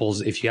example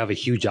is if you have a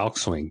huge alk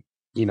swing,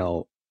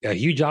 a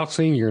huge alk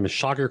swing, you're going to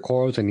shock your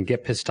corals and you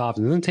get pissed off.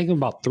 And then it takes them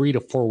about 3 to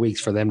 4 weeks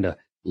for them to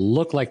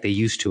look like they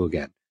used to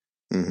again.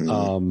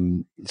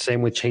 Mm-hmm.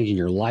 Same with changing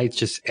your lights.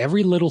 Just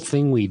every little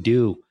thing we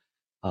do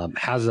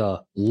has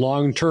a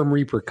long-term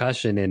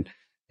repercussion.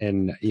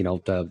 And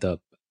the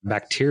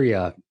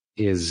bacteria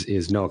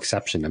is no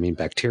exception. I mean,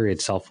 bacteria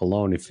itself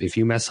alone, if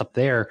you mess up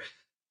there,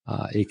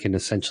 it can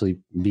essentially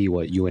be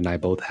what you and I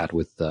both had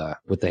with the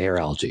hair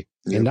algae.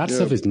 Yep, and that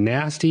stuff is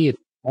nasty.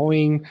 It's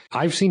annoying.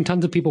 I've seen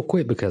tons of people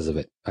quit because of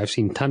it.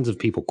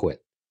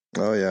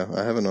 Oh, yeah.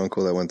 I have an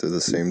uncle that went through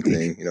the same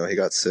thing. He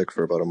got sick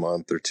for about a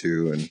month or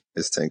two, and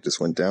his tank just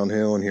went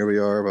downhill. And here we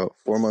are about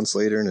 4 months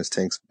later, and his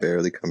tank's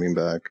barely coming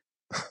back.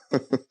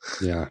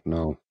 Yeah,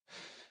 no,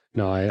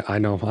 I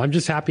know. I'm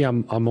just happy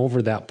I'm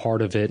over that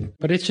part of it.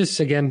 But it's just,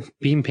 again,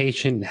 being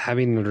patient,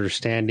 having an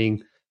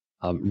understanding.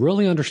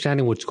 Really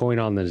understanding what's going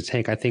on in the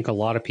tank. I think a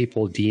lot of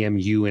people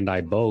DM you and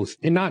I both,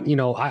 and not,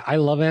 I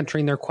love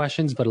answering their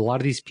questions, but a lot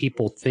of these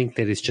people think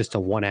that it's just a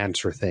one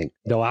answer thing.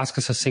 They'll ask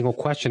us a single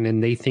question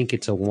and they think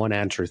it's a one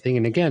answer thing.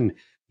 And again,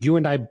 you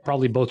and I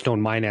probably both don't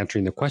mind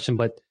answering the question,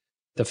 but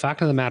the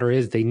fact of the matter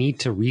is they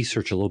need to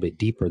research a little bit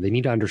deeper. They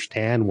need to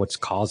understand what's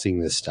causing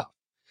this stuff,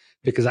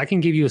 because I can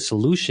give you a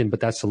solution,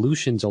 but that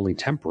solution's only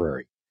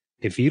temporary.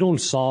 If you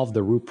don't solve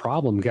the root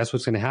problem, guess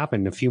what's going to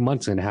happen? In a few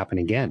months, it's going to happen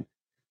again.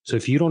 So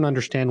if you don't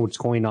understand what's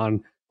going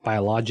on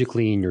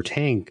biologically in your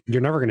tank, you're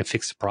never going to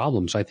fix the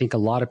problem. So I think a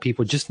lot of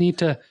people just need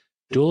to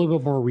do a little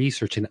bit more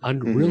research and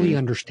really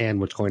understand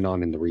what's going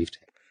on in the reef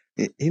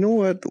tank. You know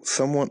what?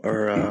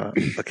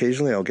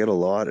 Occasionally I'll get a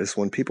lot is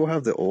when people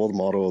have the old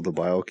model of the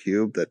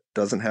BioCube that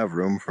doesn't have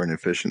room for an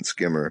efficient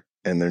skimmer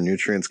and their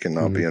nutrients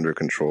cannot be under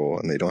control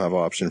and they don't have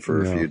option for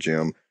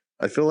refugium.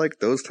 I feel like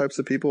those types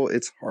of people,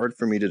 it's hard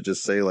for me to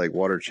just say like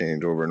water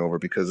change over and over,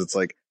 because it's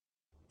like,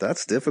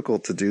 that's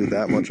difficult to do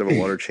that much of a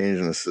water change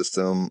in a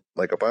system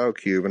like a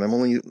BioCube. And I'm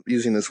only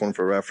using this one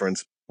for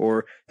reference,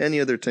 or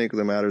any other tank of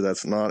the matter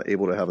that's not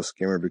able to have a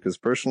skimmer, because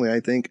personally, I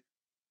think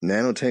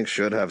nano tanks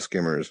should have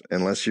skimmers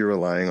unless you're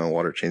relying on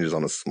water changes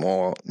on a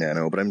small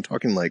nano. But I'm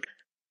talking like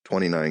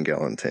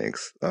 29-gallon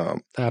tanks.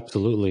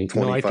 Absolutely.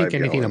 No, I think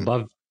anything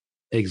above,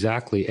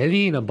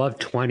 anything above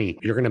 20,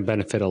 you're going to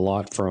benefit a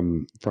lot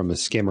from a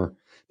skimmer.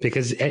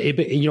 Because,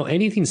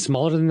 anything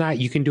smaller than that,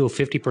 you can do a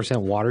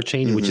 50% water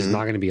change, which is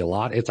not going to be a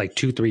lot. It's like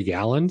 2-3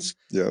 gallons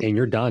and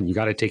you're done. You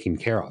got it taken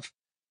care of.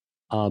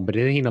 But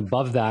anything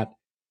above that,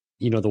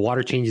 the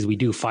water changes we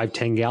do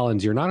 5-10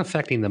 gallons, you're not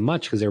affecting them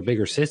much because they're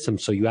bigger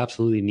systems. So you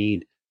absolutely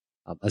need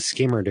a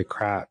skimmer to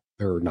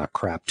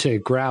to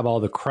grab all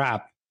the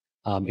crap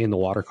in the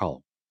water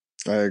column.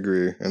 I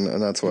agree.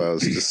 And that's why I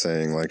was just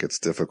saying, like, it's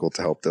difficult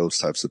to help those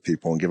types of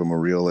people and give them a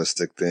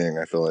realistic thing.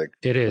 I feel like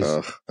it is.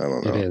 I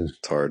don't know. It is.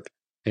 It's hard.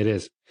 It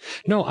is.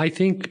 No, I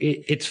think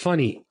it's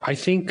funny. I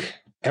think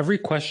every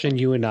question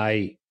you and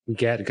I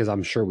get, because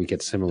I'm sure we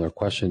get similar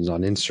questions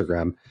on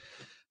Instagram.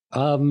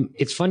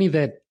 It's funny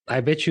that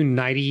I bet you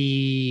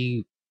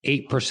 98%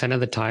 of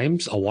the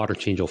times a water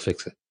change will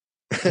fix it.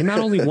 And not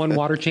only one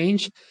water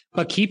change,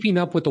 but keeping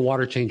up with the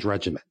water change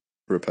regimen.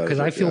 Because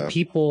I feel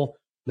people,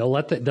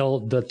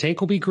 the tank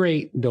will be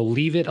great. They'll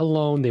leave it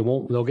alone.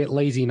 They'll get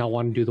lazy and not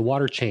want to do the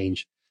water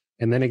change.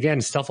 And then again,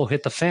 stuff will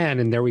hit the fan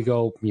and there we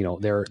go.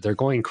 They're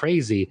going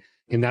crazy.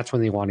 And that's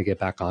when they want to get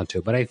back onto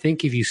it. But I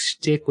think if you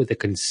stick with a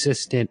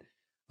consistent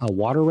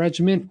water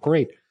regimen,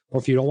 great. Or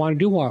if you don't want to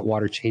do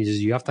water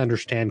changes, you have to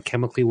understand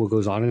chemically what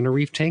goes on in a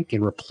reef tank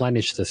and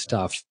replenish the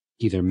stuff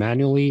either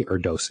manually or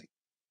dosing.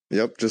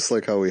 Yep. Just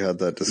like how we had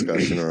that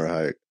discussion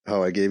or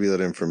how I gave you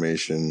that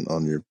information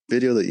on your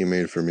video that you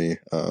made for me,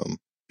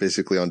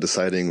 basically on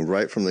deciding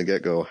right from the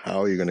get-go,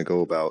 how you're going to go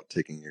about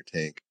taking your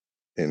tank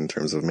in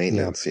terms of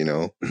maintenance,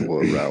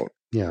 what route.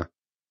 Yeah.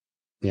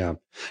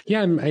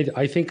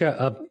 I think,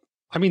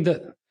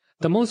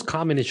 the most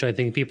common issue I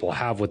think people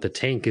have with the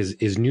tank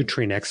is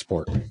nutrient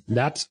export.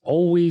 That's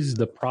always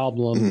the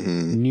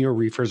problem. Neo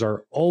reefers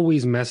are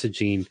always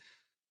messaging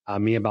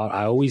me about.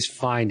 I always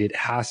find it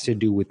has to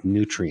do with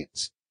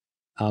nutrients.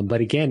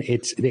 But again,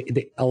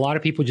 a lot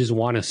of people just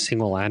want a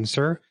single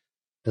answer.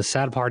 The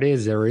sad part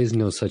is there is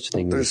no such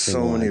thing. There's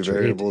so many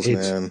variables,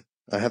 man.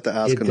 I have to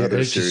ask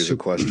another series of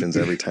questions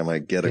every time I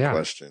get a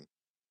question.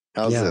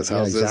 how's this,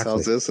 how's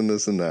this, and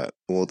this and that.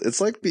 Well,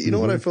 it's like, you know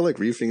what I feel like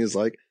reefing is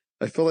like?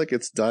 I feel like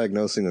it's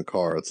diagnosing a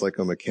car. It's like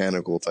a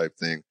mechanical type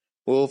thing.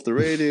 Well, if the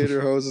radiator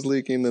hose is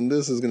leaking, then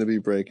this is going to be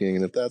breaking.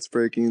 And if that's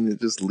breaking,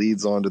 it just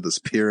leads on to this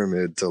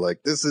pyramid to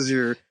like, this is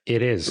your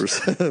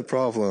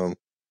problem.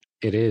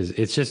 It is.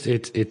 It's just,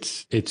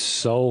 it's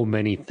so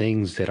many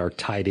things that are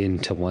tied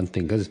into one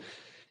thing. Because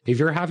if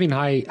you're having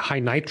high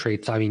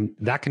nitrates, I mean,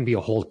 that can be a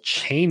whole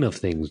chain of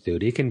things,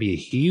 dude. It can be a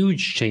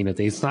huge chain of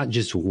things. It's not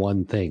just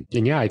one thing.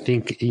 And yeah, I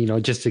think,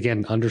 just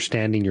again,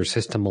 understanding your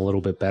system a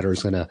little bit better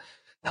is going to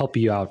help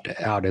you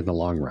out in the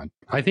long run.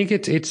 I think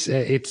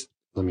it's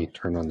let me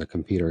turn on the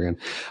computer again.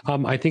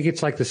 I think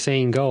it's like the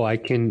saying go, I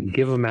can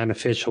give a man a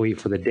fish he'll eat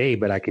for the day,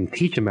 but I can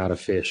teach him how to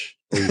fish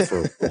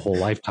for the whole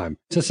lifetime.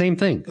 It's the same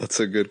thing. That's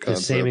a good concept.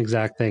 It's the same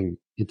exact thing.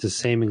 It's the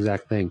same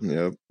exact thing.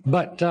 Yep.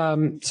 But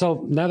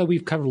so now that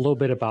we've covered a little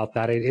bit about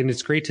that, and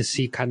it's great to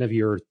see kind of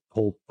your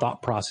whole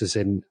thought process,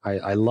 and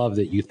I love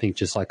that you think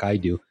just like I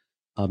do,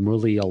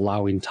 really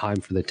allowing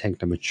time for the tank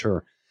to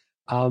mature.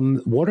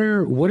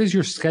 What is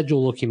your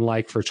schedule looking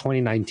like for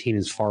 2019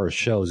 as far as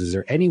shows? Is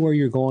there anywhere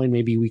you're going?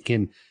 Maybe we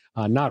can,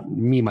 not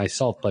me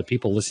myself, but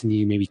people listening to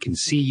you maybe can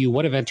see you.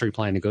 What event are you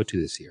planning to go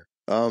to this year?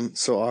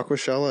 So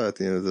Aquashella at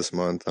the end of this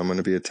month, I'm going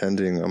to be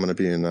attending. I'm going to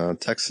be in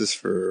Texas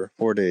for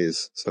 4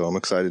 days, so I'm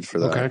excited for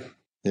that. Okay.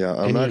 Yeah,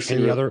 I'm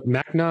any other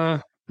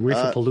MACNA,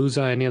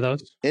 Reefapalooza, any of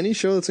those? Any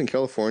show that's in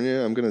California,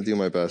 I'm going to do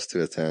my best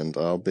to attend.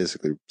 I'll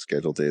basically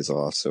schedule days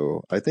off.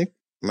 So I think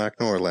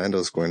MACNA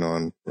Orlando's going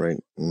on right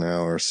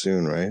now or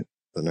soon, right?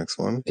 The next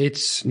one?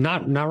 It's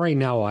not right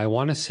now. I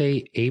want to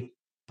say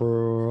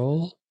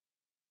April.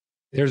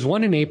 There's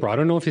one in April. I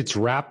don't know if it's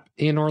RAP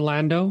in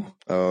Orlando.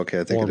 Oh, okay.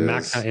 I think it is. Or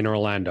MACNA in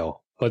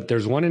Orlando. But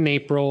there's one in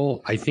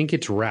April. I think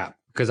it's RAP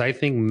because I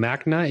think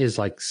MACNA is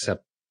like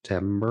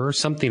September,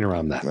 something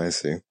around that. I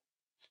see.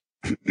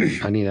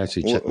 I need to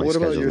actually check my schedule. What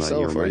about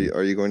yourself?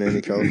 Are you going to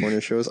any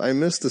California shows? I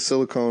missed the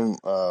Silicone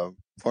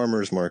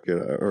Farmers Market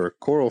or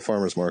Coral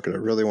Farmers Market. I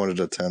really wanted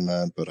to attend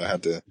that, but I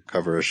had to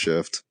cover a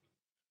shift.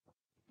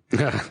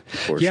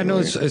 Yeah, no,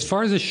 as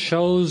far as the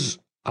shows,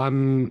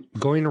 I'm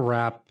going to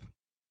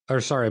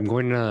I'm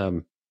going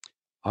to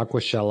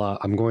Aquashella.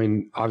 I'm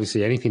going,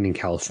 obviously, anything in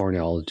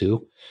California I'll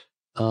do.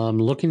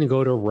 Looking to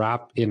go to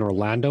RAP in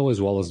Orlando as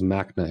well as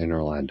MACNA in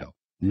Orlando.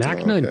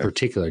 MACNA in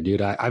particular,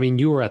 dude. I mean,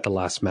 you were at the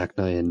last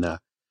MACNA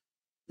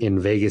in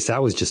Vegas.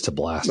 That was just a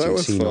blast. That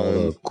was seeing fun. all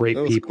the great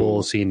people,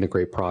 cool. Seeing the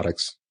great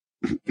products.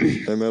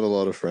 I met a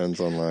lot of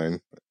friends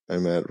online. I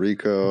met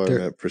Rico. I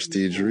met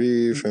Prestige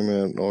Reef. I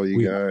met all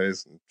you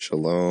guys.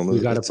 Shalom.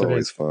 It's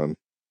always fun.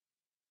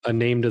 A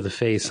name to the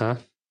face, huh?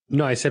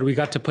 No, I said we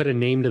got to put a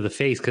name to the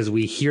face because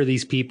we hear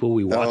these people.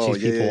 We watch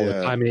these people all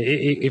the time.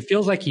 It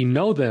feels like you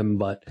know them,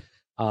 but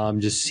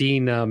just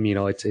seeing them,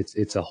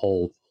 it's a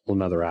whole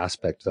nother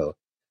aspect. So,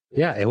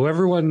 yeah,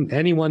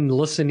 anyone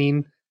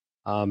listening,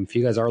 if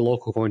you guys are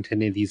local going to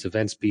any of these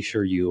events, be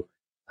sure you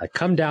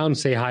come down,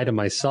 say hi to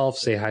myself,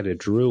 say hi to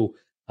Drew.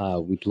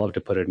 We'd love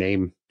to put a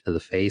name to the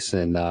face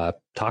and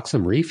talk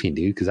some reefing,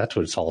 dude, because that's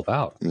what it's all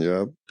about.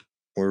 Yep.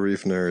 We're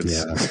reef nerds.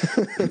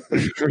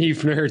 Yeah.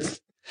 Reef nerds.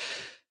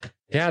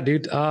 Yeah,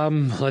 dude.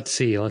 Let's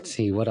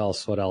see. What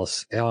else?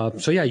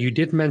 So yeah, you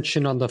did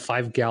mention on the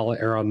 5 gallon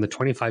or on the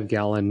 25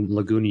 gallon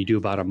lagoon, you do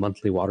about a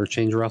monthly water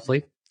change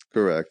roughly.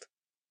 Correct.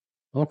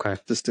 Okay.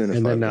 Just doing a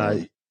 5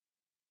 gallon.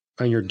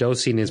 And your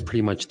dosing is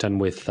pretty much done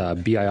with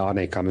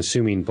Bionic. I'm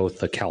assuming both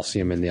the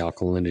calcium and the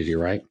alkalinity,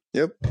 right?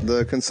 Yep.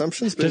 The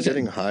consumption's been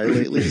getting high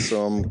lately,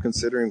 so I'm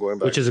considering going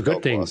back. Which is a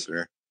good thing.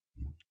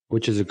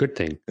 Which is a good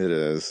thing. It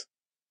is.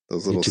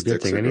 Those little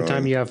sticks are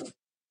anytime you have,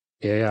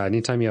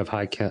 anytime you have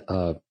high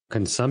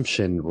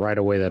consumption, right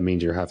away that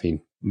means you're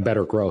having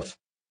better growth.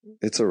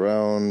 It's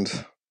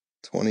around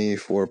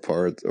 24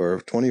 parts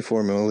or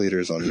 24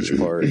 milliliters on each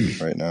part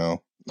right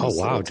now. Oh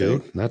wow,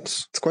 dude,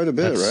 it's quite a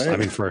bit, right? I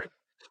mean, for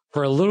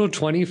a little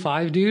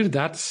 25, dude,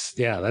 that's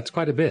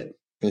quite a bit.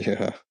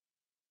 Yeah.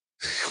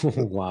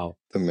 Wow.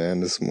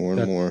 Demand is more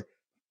and more.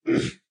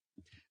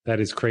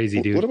 That is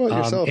crazy, dude. What about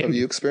yourself? Have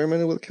you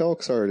experimented with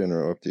calc? Sorry to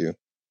interrupt you.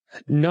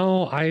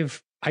 No,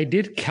 I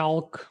did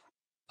calc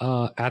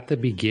at the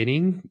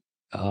beginning.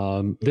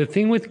 The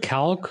thing with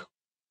calc,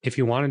 if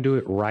you want to do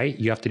it right,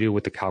 you have to do it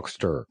with the calc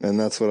stirrer. And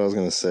that's what I was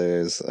going to say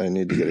is I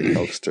need to get a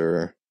calc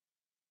stirrer.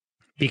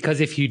 Because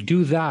if you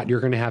do that,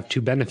 you're going to have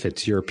two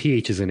benefits. Your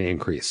pH is going to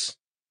increase.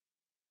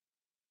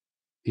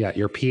 Yeah,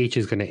 your pH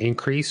is going to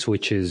increase,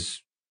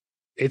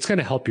 it's going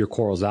to help your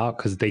corals out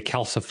because they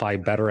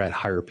calcify better at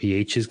higher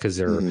pHs because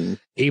they're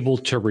able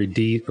to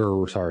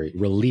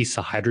release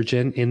a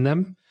hydrogen in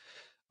them.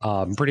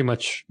 Pretty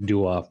much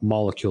do a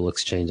molecule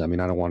exchange. I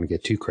mean, I don't want to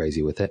get too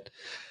crazy with it.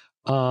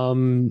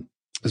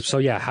 So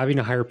yeah, having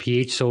a higher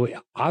pH. So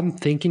I'm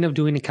thinking of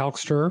doing a calc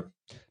stirrer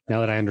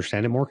now that I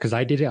understand it more because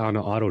I did it on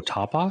an auto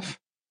top off.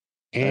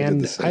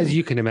 And as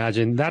you can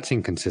imagine, that's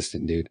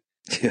inconsistent, dude.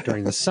 Yeah.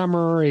 During the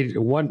summer,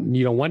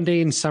 one day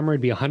in summer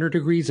it'd be 100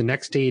 degrees, the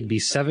next day it'd be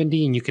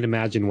 70, and you can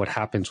imagine what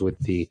happens with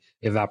the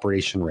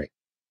evaporation rate.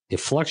 It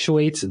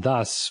fluctuates,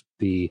 thus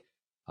the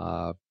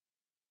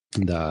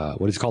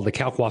what is called the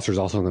kalkwasser is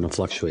also going to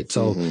fluctuate.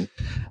 So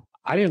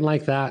I didn't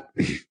like that.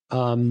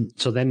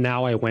 So then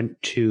now I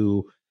went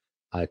to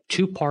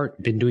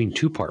been doing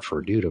 2-part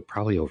for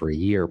probably over a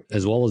year,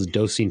 as well as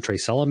dosing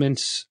trace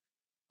elements.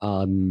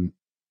 And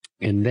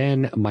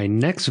then my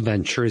next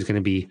venture is going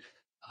to be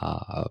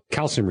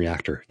calcium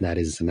reactor. That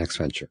is the next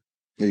venture.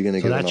 Are you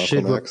going to get an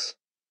Aquamax?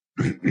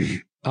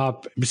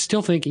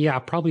 Still think,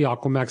 probably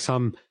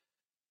Aquamax.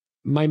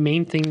 My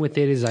main thing with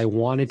it is I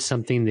wanted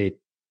something that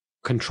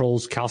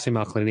controls calcium,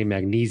 alkalinity,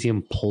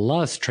 magnesium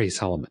plus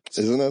trace elements.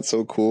 Isn't that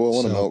so cool? I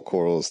want to melt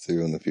corals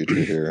too in the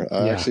future here.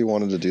 I actually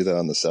wanted to do that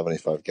on the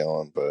 75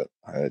 gallon, but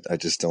I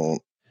just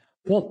don't.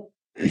 Well,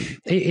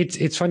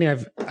 it's funny.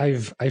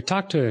 I've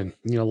talked to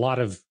a lot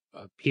of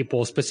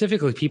people,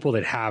 specifically people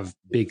that have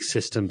big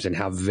systems and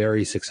have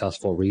very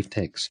successful reef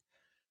tanks,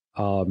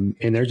 and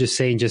they're just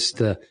saying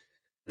the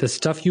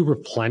stuff you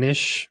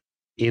replenish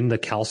in the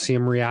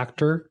calcium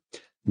reactor,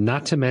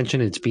 not to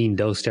mention it's being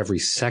dosed every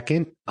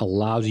second,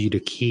 allows you to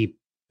keep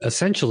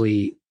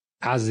essentially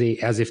as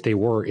if they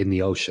were in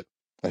the ocean.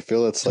 I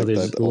feel it's like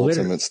that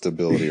ultimate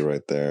stability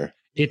right there.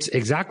 It's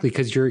exactly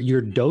because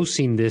you're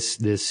dosing this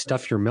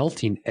stuff you're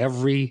melting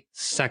every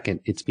second.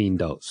 It's being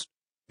dosed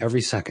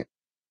every second.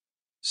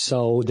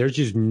 So there's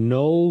just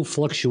no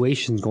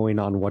fluctuations going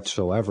on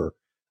whatsoever.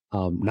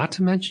 Not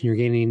to mention you're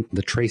getting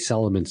the trace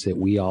elements that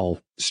we all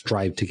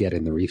strive to get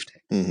in the reef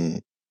tank. Mm-hmm.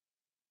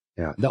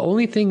 Yeah. The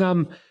only thing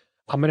I'm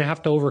going to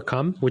have to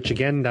overcome, which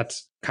again,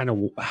 that's kind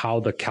of how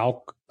the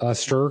calc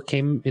stir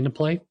came into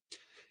play,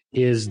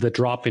 is the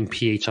drop in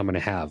pH I'm going to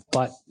have.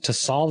 But to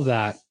solve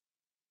that,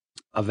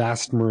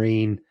 Avast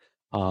Marine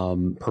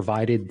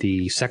provided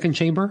the second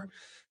chamber.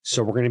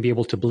 So we're going to be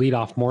able to bleed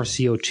off more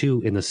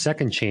CO2 in the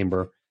second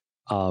chamber.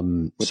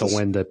 So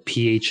when the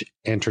pH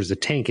enters the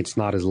tank, it's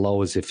not as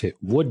low as if it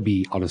would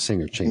be on a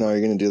single chamber. No, are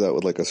you going to do that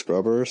with like a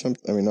scrubber or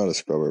something? I mean, not a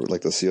scrubber, but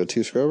like the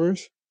CO2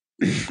 scrubbers?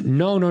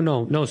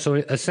 No. So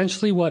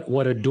essentially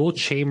what a dual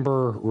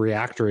chamber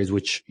reactor is,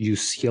 which you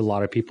see a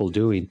lot of people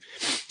doing,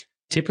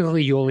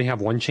 typically you only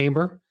have one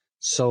chamber.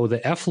 So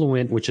the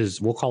effluent, which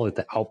is, we'll call it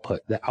the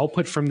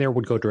output from there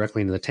would go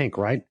directly into the tank,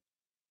 right?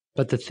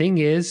 But the thing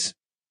is,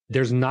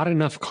 there's not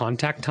enough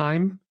contact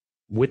time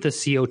with the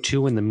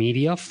CO2 in the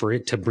media for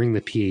it to bring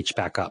the pH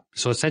back up.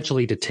 So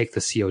essentially to take the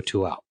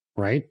CO2 out,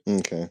 right?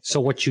 Okay.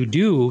 So what you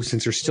do,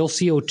 since there's still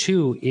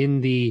CO2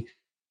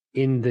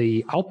 in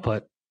the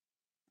output,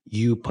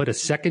 you put a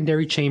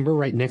secondary chamber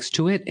right next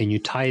to it and you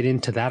tie it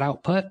into that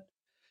output.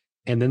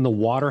 And then the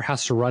water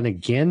has to run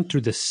again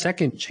through the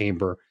second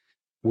chamber,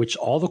 which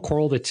all the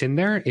coral that's in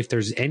there, if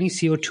there's any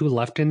CO2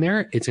 left in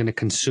there, it's going to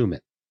consume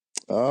it.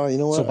 Oh, you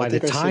know what? So by the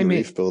time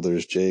Reef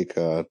Builders, Jake,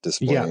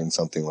 displaying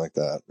something like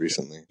that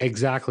recently.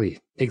 Exactly.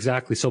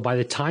 So by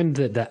the time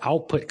the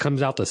output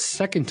comes out the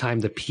second time,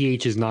 the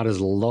pH is not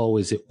as low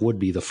as it would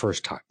be the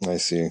first time. I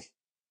see.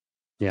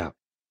 Yeah.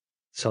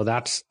 So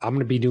I'm going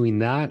to be doing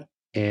that.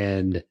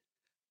 And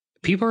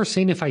people are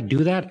saying if I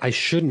do that, I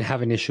shouldn't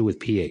have an issue with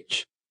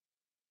pH.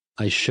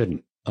 I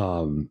shouldn't.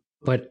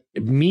 But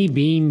me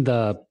being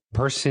the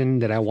person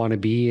that I want to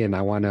be, and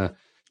I want to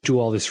do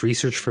all this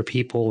research for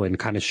people and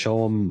kind of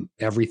show them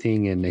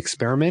everything and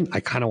experiment, I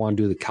kind of want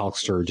to do the calc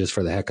stir just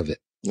for the heck of it.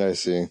 I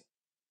see.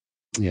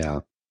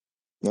 Yeah.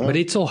 No. But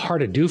it's so hard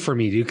to do for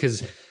me, dude,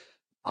 because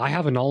I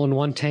have an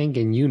all-in-one tank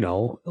and we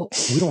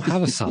don't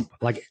have a sump.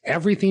 Like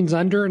everything's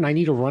under and I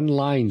need to run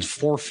lines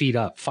 4 feet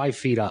up, 5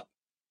 feet up.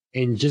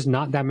 And just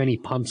not that many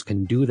pumps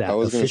can do that. I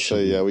was going to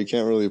say, we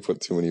can't really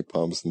put too many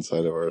pumps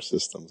inside of our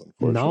systems,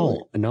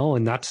 unfortunately. No,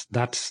 and that's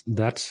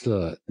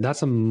the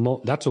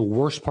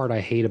worst part I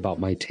hate about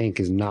my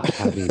tank is not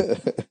having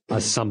a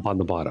sump on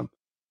the bottom.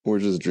 We're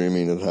just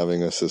dreaming of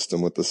having a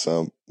system with the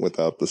sump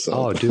without the sump.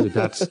 Oh, dude,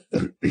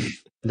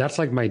 that's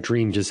like my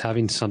dream, just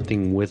having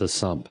something with a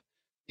sump.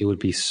 It would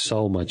be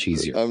so much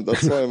easier.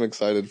 That's why I'm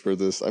excited for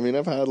this. I mean,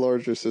 I've had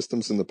larger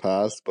systems in the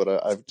past, but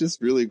I've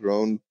just really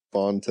grown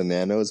fond to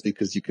nanos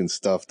because you can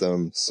stuff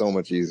them so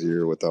much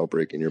easier without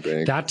breaking your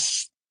bank.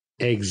 That's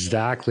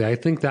exactly. I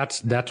think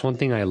that's one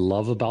thing I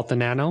love about the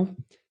nano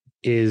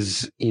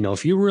is,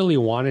 if you really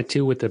wanted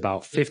to, with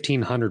about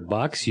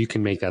 $1,500, you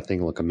can make that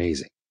thing look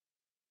amazing.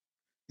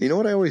 You know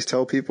what I always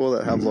tell people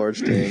that have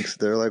large tanks?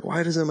 They're like,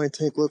 why doesn't my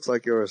tank look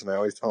like yours? And I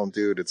always tell them,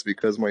 dude, it's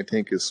because my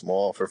tank is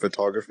small for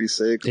photography's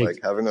sake. Like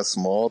having a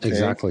small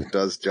tank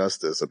does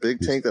justice. A big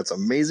tank that's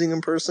amazing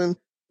in person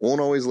won't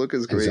always look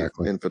as great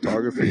in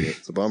photography.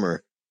 It's a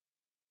bummer.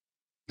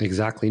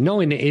 Exactly.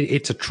 No, and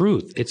it's a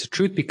truth. It's a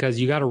truth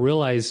because you got to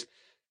realize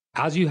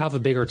as you have a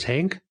bigger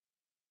tank,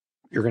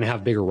 you're going to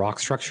have bigger rock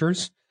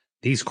structures.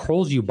 These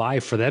corals you buy,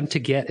 for them to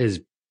get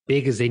as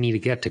big as they need to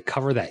get to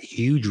cover that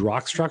huge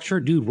rock structure,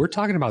 dude, we're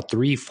talking about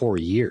 3-4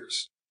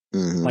 years.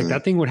 Mm-hmm. Like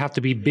that thing would have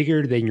to be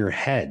bigger than your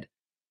head.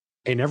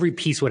 And every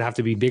piece would have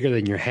to be bigger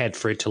than your head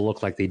for it to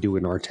look like they do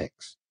in our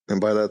tanks. And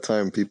by that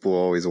time, people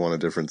always want a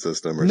different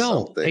system or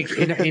something.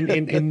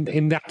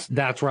 and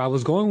that's where I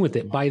was going with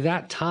it. By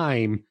that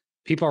time,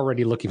 people are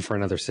already looking for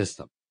another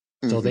system.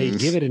 So they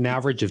give it an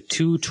average of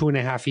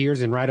 2.5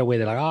 years, and right away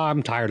they're like, "Oh,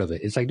 I'm tired of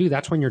it." It's like, dude,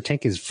 that's when your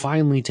tank is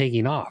finally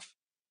taking off.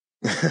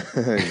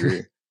 I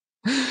agree.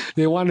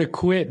 They want to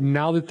quit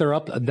now that they're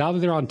up. Now that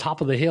they're on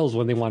top of the hills,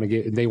 when they want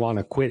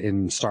to quit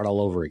and start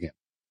all over again.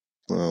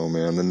 Oh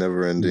man, the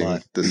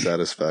never-ending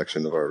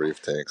dissatisfaction of our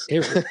reef tanks.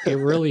 It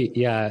really,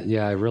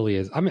 it really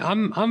is. I mean,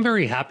 I'm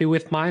very happy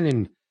with mine,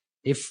 and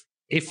if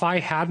I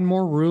had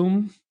more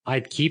room,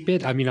 I'd keep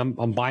it. I mean,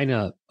 I'm buying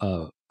a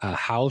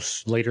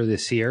house later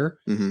this year.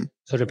 Mm-hmm.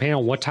 So depending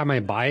on what time I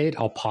buy it,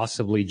 I'll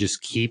possibly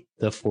just keep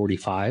the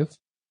 45.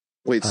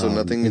 Wait, so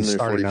nothing in the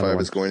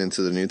 45 is going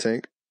into the new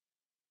tank?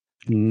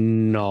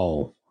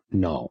 No.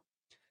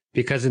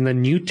 Because in the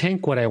new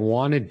tank, what I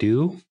want to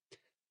do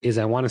is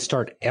I want to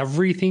start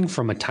everything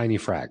from a tiny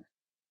frag.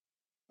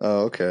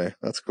 Oh, okay.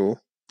 That's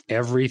cool.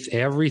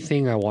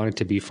 Everything I want it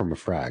to be from a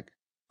frag.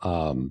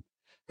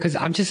 Because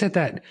I'm just at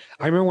that.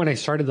 I remember when I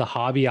started the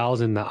hobby, I was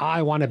in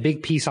I want a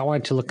big piece. I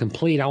want it to look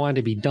complete. I want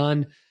it to be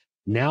done.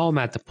 Now I'm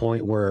at the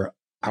point where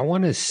I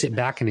want to sit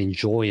back and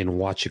enjoy and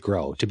watch it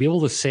grow. To be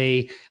able to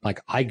say,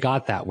 like, I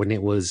got that when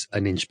it was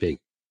an inch big.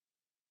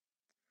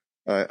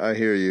 I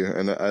hear you,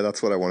 and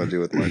that's what I want to do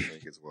with my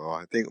tank as well.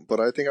 I think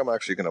I'm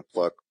actually going to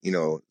pluck,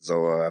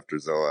 Zoa after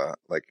Zoa,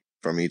 like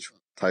from each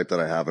type that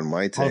I have in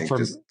my tank,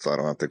 just so I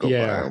don't have to go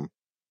buy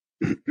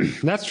them.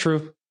 That's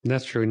true.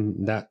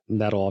 And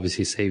that'll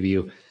obviously save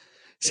you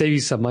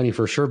some money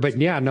for sure. But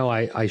yeah, no,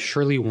 I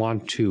surely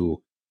want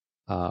to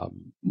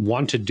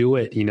do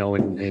it,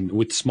 and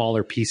with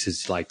smaller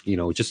pieces, like,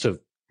 just a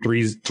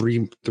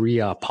three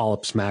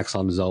polyps max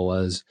on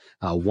Zoas,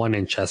 1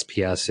 inch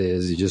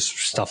SPSs, just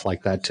stuff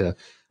like that to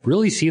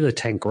really see the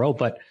tank grow.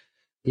 But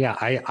yeah,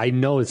 I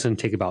know it's going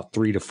to take about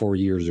 3 to 4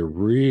 years to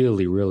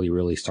really, really,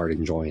 really start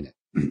enjoying it.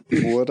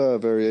 What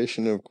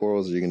variation of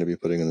corals are you going to be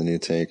putting in the new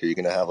tank? Are you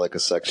going to have like a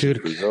section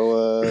for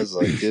Zoas,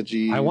 like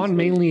Gidgies? I want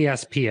mainly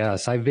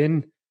SPS. I've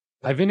been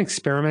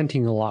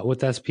experimenting a lot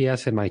with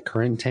SPS in my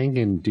current tank,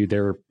 and dude,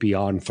 they're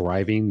beyond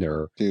thriving.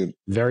 They're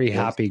very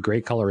happy,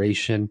 great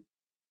coloration.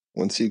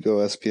 Once you go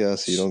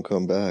SPS, you don't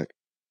come back.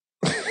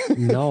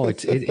 No,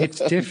 it's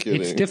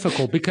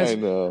difficult because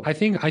I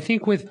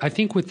think with the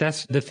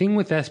thing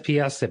with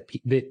SPS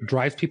that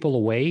drives people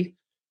away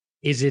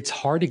is it's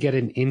hard to get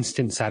an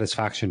instant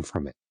satisfaction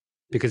from it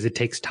because it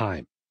takes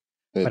time.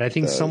 But I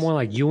think someone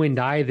like you and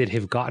I that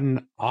have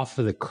gotten off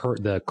of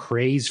the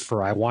craze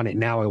for I want it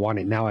now, I want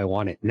it now, I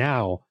want it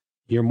now,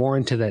 you're more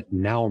into that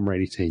now I'm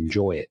ready to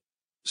enjoy it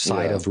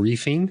side of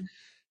reefing.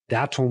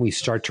 That's when we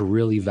start to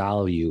really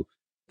value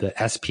the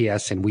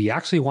SPS, and we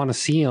actually want to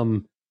see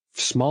them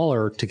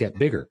smaller to get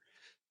bigger.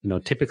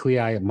 Typically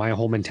my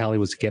whole mentality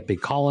was to get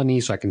big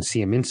colonies so I can see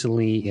them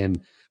instantly.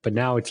 But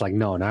now it's like,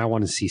 no, now I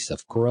want to see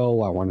stuff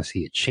grow. I want to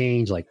see it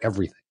change, like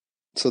everything.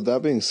 So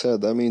that being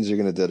said, that means you're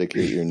going to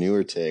dedicate your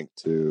newer tank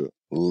to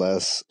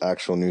less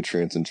actual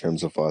nutrients in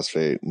terms of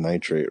phosphate,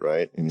 nitrate,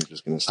 right? And you're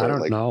just going to start. I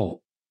don't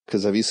know.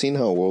 Because have you seen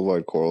how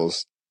Worldwide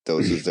Corals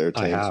doses their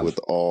tanks with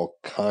all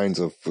kinds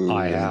of food?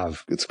 I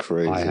have. It's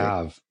crazy. I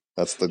have.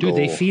 That's the goal.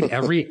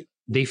 Dude,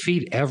 they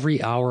feed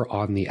every hour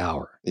on the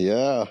hour.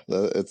 Yeah,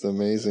 it's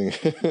amazing.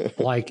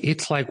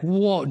 It's like,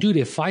 whoa, dude,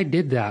 if I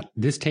did that,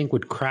 this tank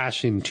would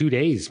crash in 2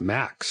 days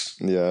max.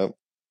 Yeah.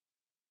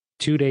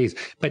 2 days.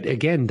 But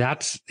again,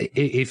 that's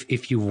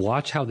if you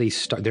watch how they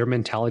start, their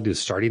mentality is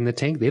starting the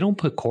tank, they don't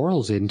put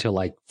corals in until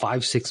like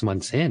 5-6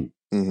 months in.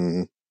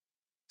 Mm-hmm.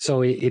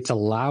 So it's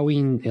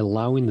allowing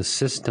the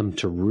system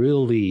to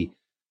really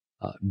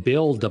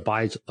build the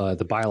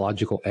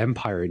biological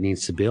empire it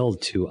needs to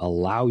build to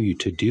allow you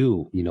to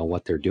do,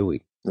 what they're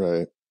doing.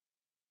 Right.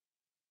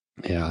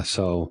 Yeah.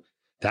 So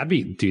that'd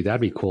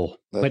be cool.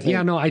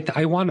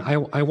 I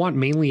want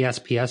mainly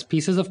SPS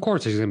pieces. Of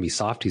course, there's going to be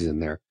softies in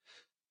there.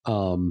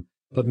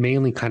 But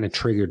mainly kind of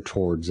triggered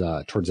towards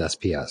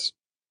SPS.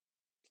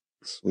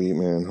 Sweet,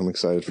 man. I'm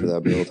excited for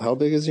that build. How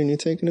big is your new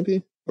tank going to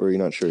be? Or are you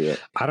not sure yet?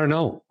 I don't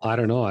know. I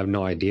have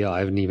no idea. I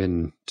haven't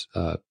even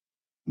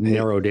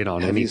narrowed in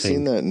on anything. Have you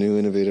seen that new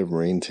innovative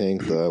marine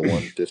tank, the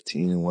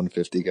 115 and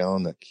 150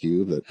 gallon, that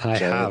cube, that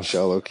giant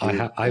shallow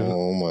cube?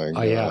 Oh my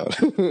God.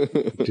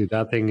 Dude,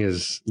 that thing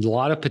is a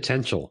lot of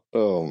potential.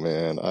 Oh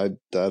man. I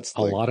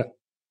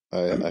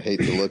hate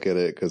to look at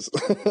it because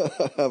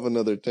I have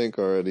another tank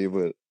already,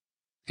 but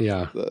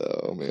yeah.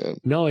 Oh man.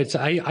 No,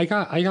 I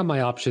got my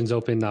options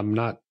open. I'm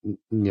not,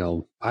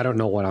 I don't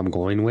know what I'm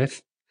going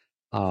with.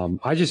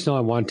 I just know I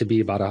want it to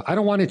be I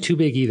don't want it too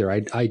big either.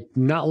 I'm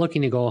not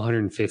looking to go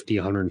 150,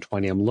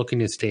 120. I'm looking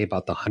to stay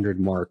about the 100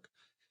 mark.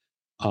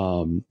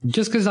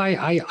 Just because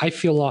I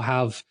feel I'll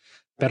have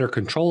better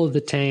control of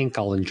the tank.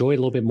 I'll enjoy it a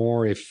little bit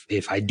more.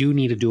 If I do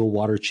need to do a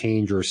water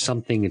change or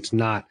something,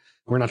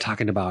 we're not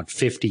talking about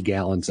 50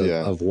 gallons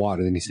of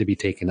water that needs to be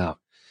taken out.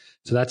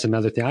 So that's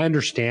another thing. I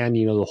understand,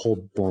 the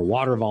whole more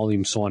water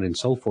volume, so on and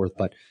so forth.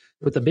 But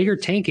with the bigger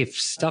tank, if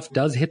stuff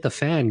does hit the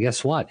fan,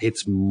 guess what?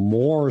 It's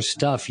more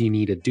stuff you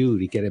need to do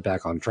to get it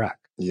back on track.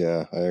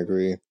 Yeah, I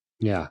agree.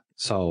 Yeah.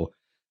 So,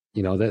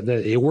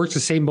 it works the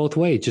same both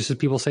ways. Just as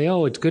people say,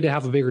 oh, it's good to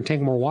have a bigger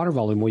tank, more water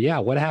volume. Well, yeah.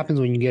 What happens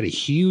when you get a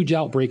huge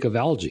outbreak of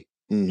algae?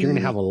 you're going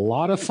to have a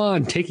lot of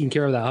fun taking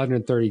care of that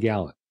 130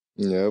 gallon.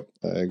 Yep.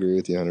 I agree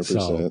with you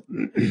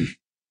 100%.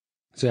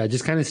 So yeah,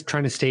 just kind of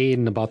trying to stay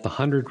in about the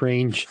 100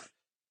 range.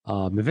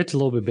 If it's a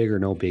little bit bigger,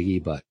 no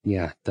biggie, but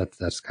yeah,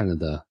 that's kind of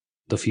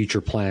the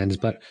future plans.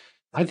 But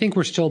I think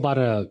we're still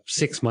about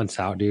 6 months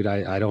out, dude.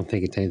 I don't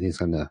think anything's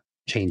going to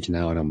change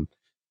now. And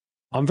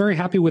I'm very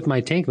happy with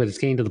my tank, but it's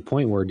getting to the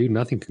point where, dude,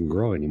 nothing can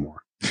grow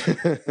anymore.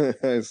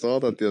 I saw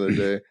that the other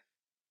day.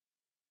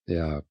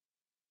 Yeah.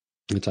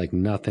 It's like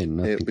nothing.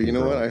 But you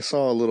know what? I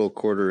saw a little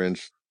 1/4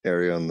 inch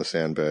area on the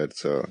sand bed,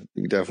 so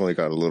you definitely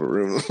got a little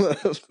room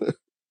left.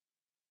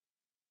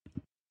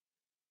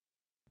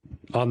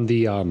 On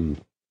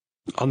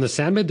the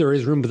sand bed, there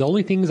is room, but the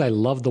only thing is I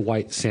love the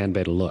white sand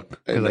bed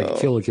look because I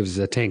feel it gives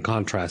the tank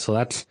contrast.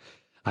 So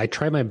I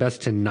try my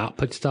best to not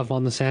put stuff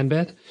on the sand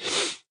bed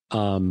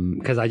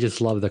because I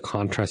just love the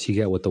contrast you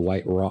get with the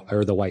white rock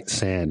or the white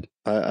sand.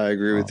 I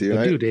agree with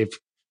you. Dude,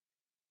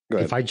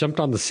 if I jumped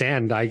on the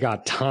sand, I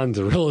got tons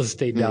of real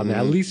estate down there,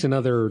 at least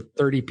another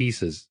 30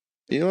 pieces.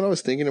 You know what I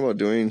was thinking about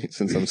doing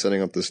since I'm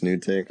setting up this new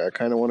tank? I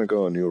kind of want to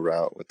go a new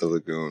route with the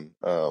lagoon.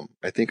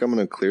 I think I'm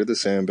going to clear the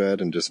sand bed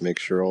and just make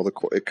sure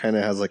it kind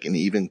of has like an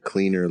even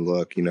cleaner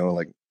look, you know,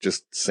 like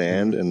just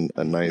sand and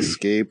a nice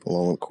scape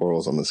along with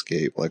corals on the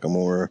scape. Like a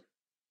more,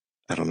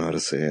 I don't know how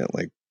to say it,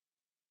 like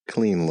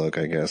clean look,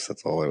 I guess.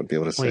 That's all I would be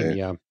able to say.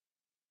 Yeah.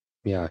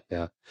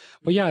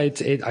 But yeah,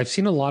 I've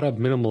seen a lot of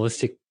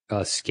minimalistic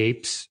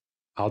scapes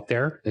out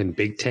there in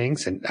big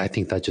tanks, and I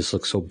think that just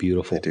looks so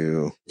beautiful. They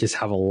do. Just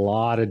have a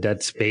lot of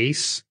dead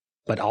space,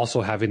 but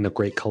also having the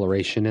great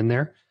coloration in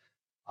there.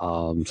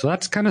 So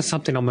that's kind of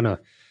something I'm gonna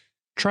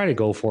try to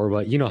go for,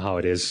 but you know how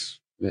it is.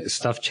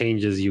 Stuff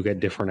changes, you get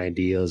different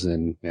ideas,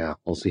 and yeah,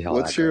 we'll see how.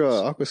 What's your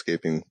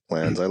aquascaping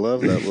plans? I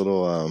love that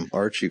little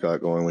arch you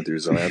got going with your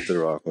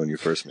Zoantha rock when you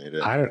first made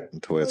it.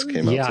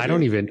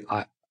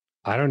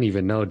 I don't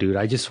even know, dude.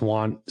 I just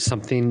want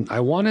something. I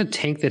want a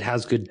tank that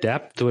has good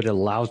depth, so it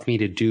allows me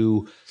to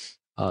do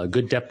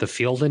good depth of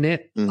field in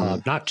it.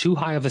 Not too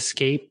high of a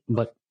scape,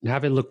 but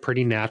have it look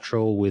pretty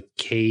natural with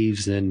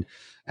caves. And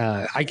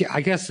I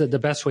guess that the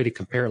best way to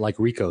compare it, like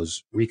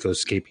Rico's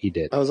scape he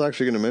did. I was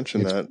actually going to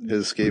mention that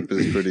his scape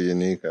is pretty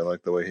unique. I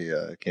like the way he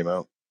came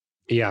out.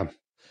 Yeah.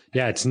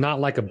 It's not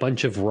like a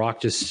bunch of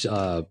rock just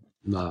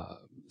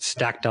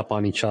stacked up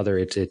on each other.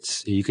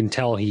 It's you can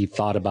tell he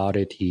thought about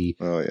it.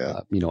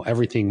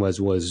 Everything was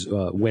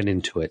went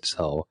into it.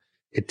 So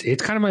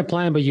it's kind of my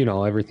plan, but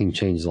everything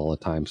changes all the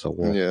time. So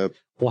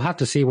we'll have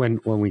to see when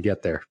we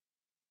get there.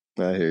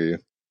 I hear you.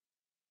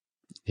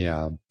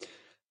 Yeah.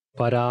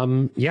 But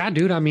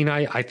dude, I mean,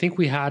 I think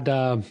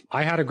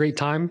I had a great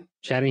time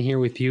chatting here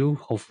with you.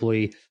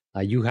 Hopefully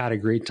you had a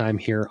great time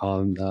here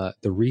on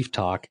the Reef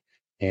Talk.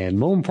 And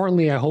more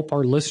importantly, I hope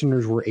our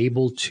listeners were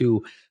able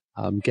to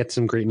get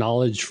some great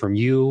knowledge from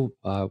you,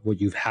 what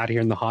you've had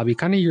here in the hobby,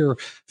 kind of your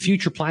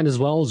future plan as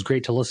well. It was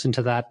great to listen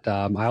to that.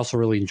 I also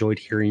really enjoyed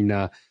hearing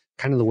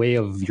kind of the way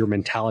of your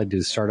mentality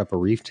to start up a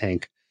reef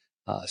tank.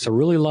 So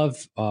really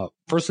love,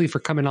 firstly, for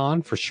coming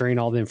on, for sharing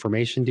all the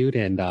information, dude.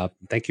 And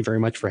thank you very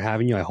much for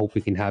having you. I hope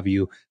we can have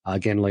you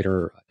again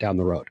later down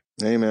the road.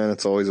 Hey, man,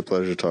 it's always a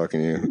pleasure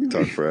talking to you. We can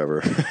talk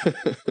forever.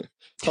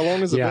 How long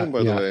has it been,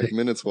 by the way,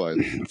 minutes-wise?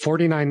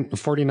 49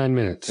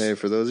 minutes. Hey,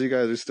 for those of you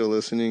guys who are still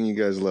listening, you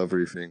guys love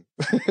reefing.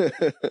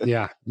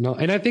 No,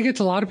 and I think it's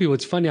a lot of people.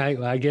 It's funny.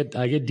 I get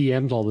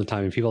DMs all the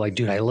time, and people are like,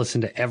 dude, I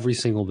listen to every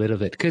single bit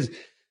of it. Because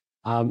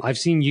I've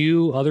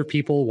seen other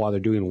people, while they're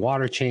doing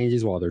water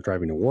changes, while they're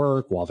driving to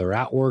work, while they're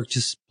at work,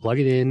 just plug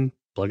in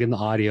the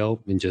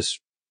audio, and just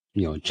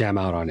jam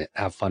out on it,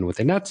 have fun with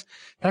it. And that's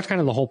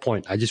kind of the whole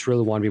point. I just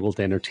really want to be able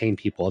to entertain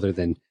people other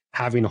than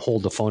having to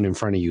hold the phone in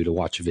front of you to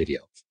watch a video.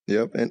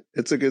 Yep. And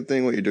it's a good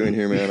thing what you're doing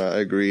here, man. I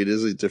agree. It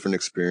is a different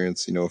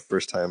experience.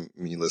 First time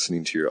me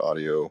listening to your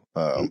audio,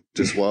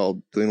 just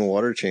while doing a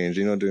water change,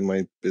 doing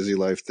my busy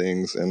life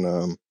things.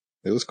 And,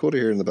 it was cool to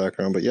hear in the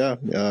background, but yeah,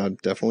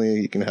 definitely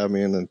you can have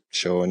me in the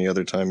show any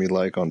other time you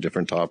like on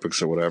different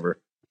topics or whatever.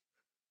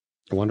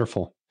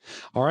 Wonderful.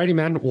 All righty,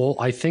 man. Well,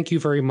 I thank you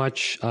very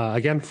much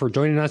again for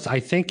joining us.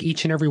 I thank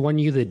each and every one of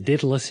you that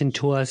did listen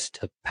to us.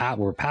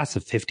 We're past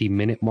the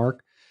 50-minute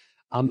mark.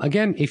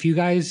 Again, if you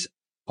guys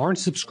aren't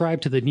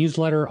subscribed to the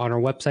newsletter on our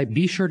website,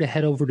 be sure to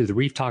head over to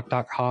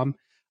thereeftalk.com.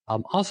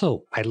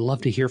 Also, I'd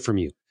love to hear from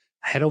you.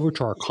 Head over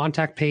to our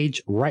contact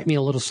page, write me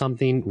a little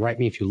something, write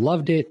me if you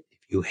loved it,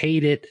 if you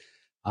hate it.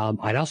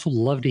 I'd also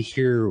love to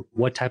hear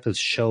what type of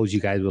shows you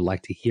guys would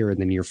like to hear in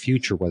the near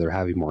future, whether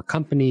having more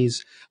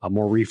companies,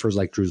 more reefers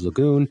like Drew's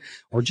Lagoon,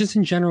 or just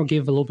in general,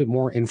 give a little bit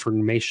more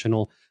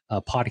informational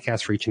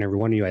podcast for each and every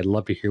one of you. I'd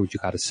love to hear what you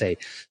got to say.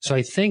 So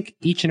I thank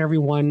each and every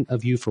one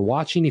of you for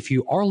watching. If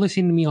you are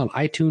listening to me on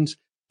iTunes,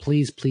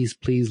 please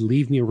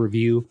leave me a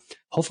review.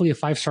 Hopefully a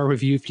 5-star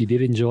review if you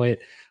did enjoy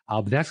it.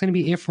 But that's going to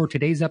be it for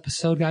today's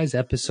episode, guys.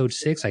 Episode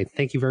 6. I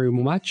thank you very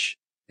much.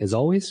 As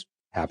always,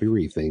 happy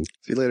reefing.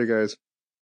 See you later, guys.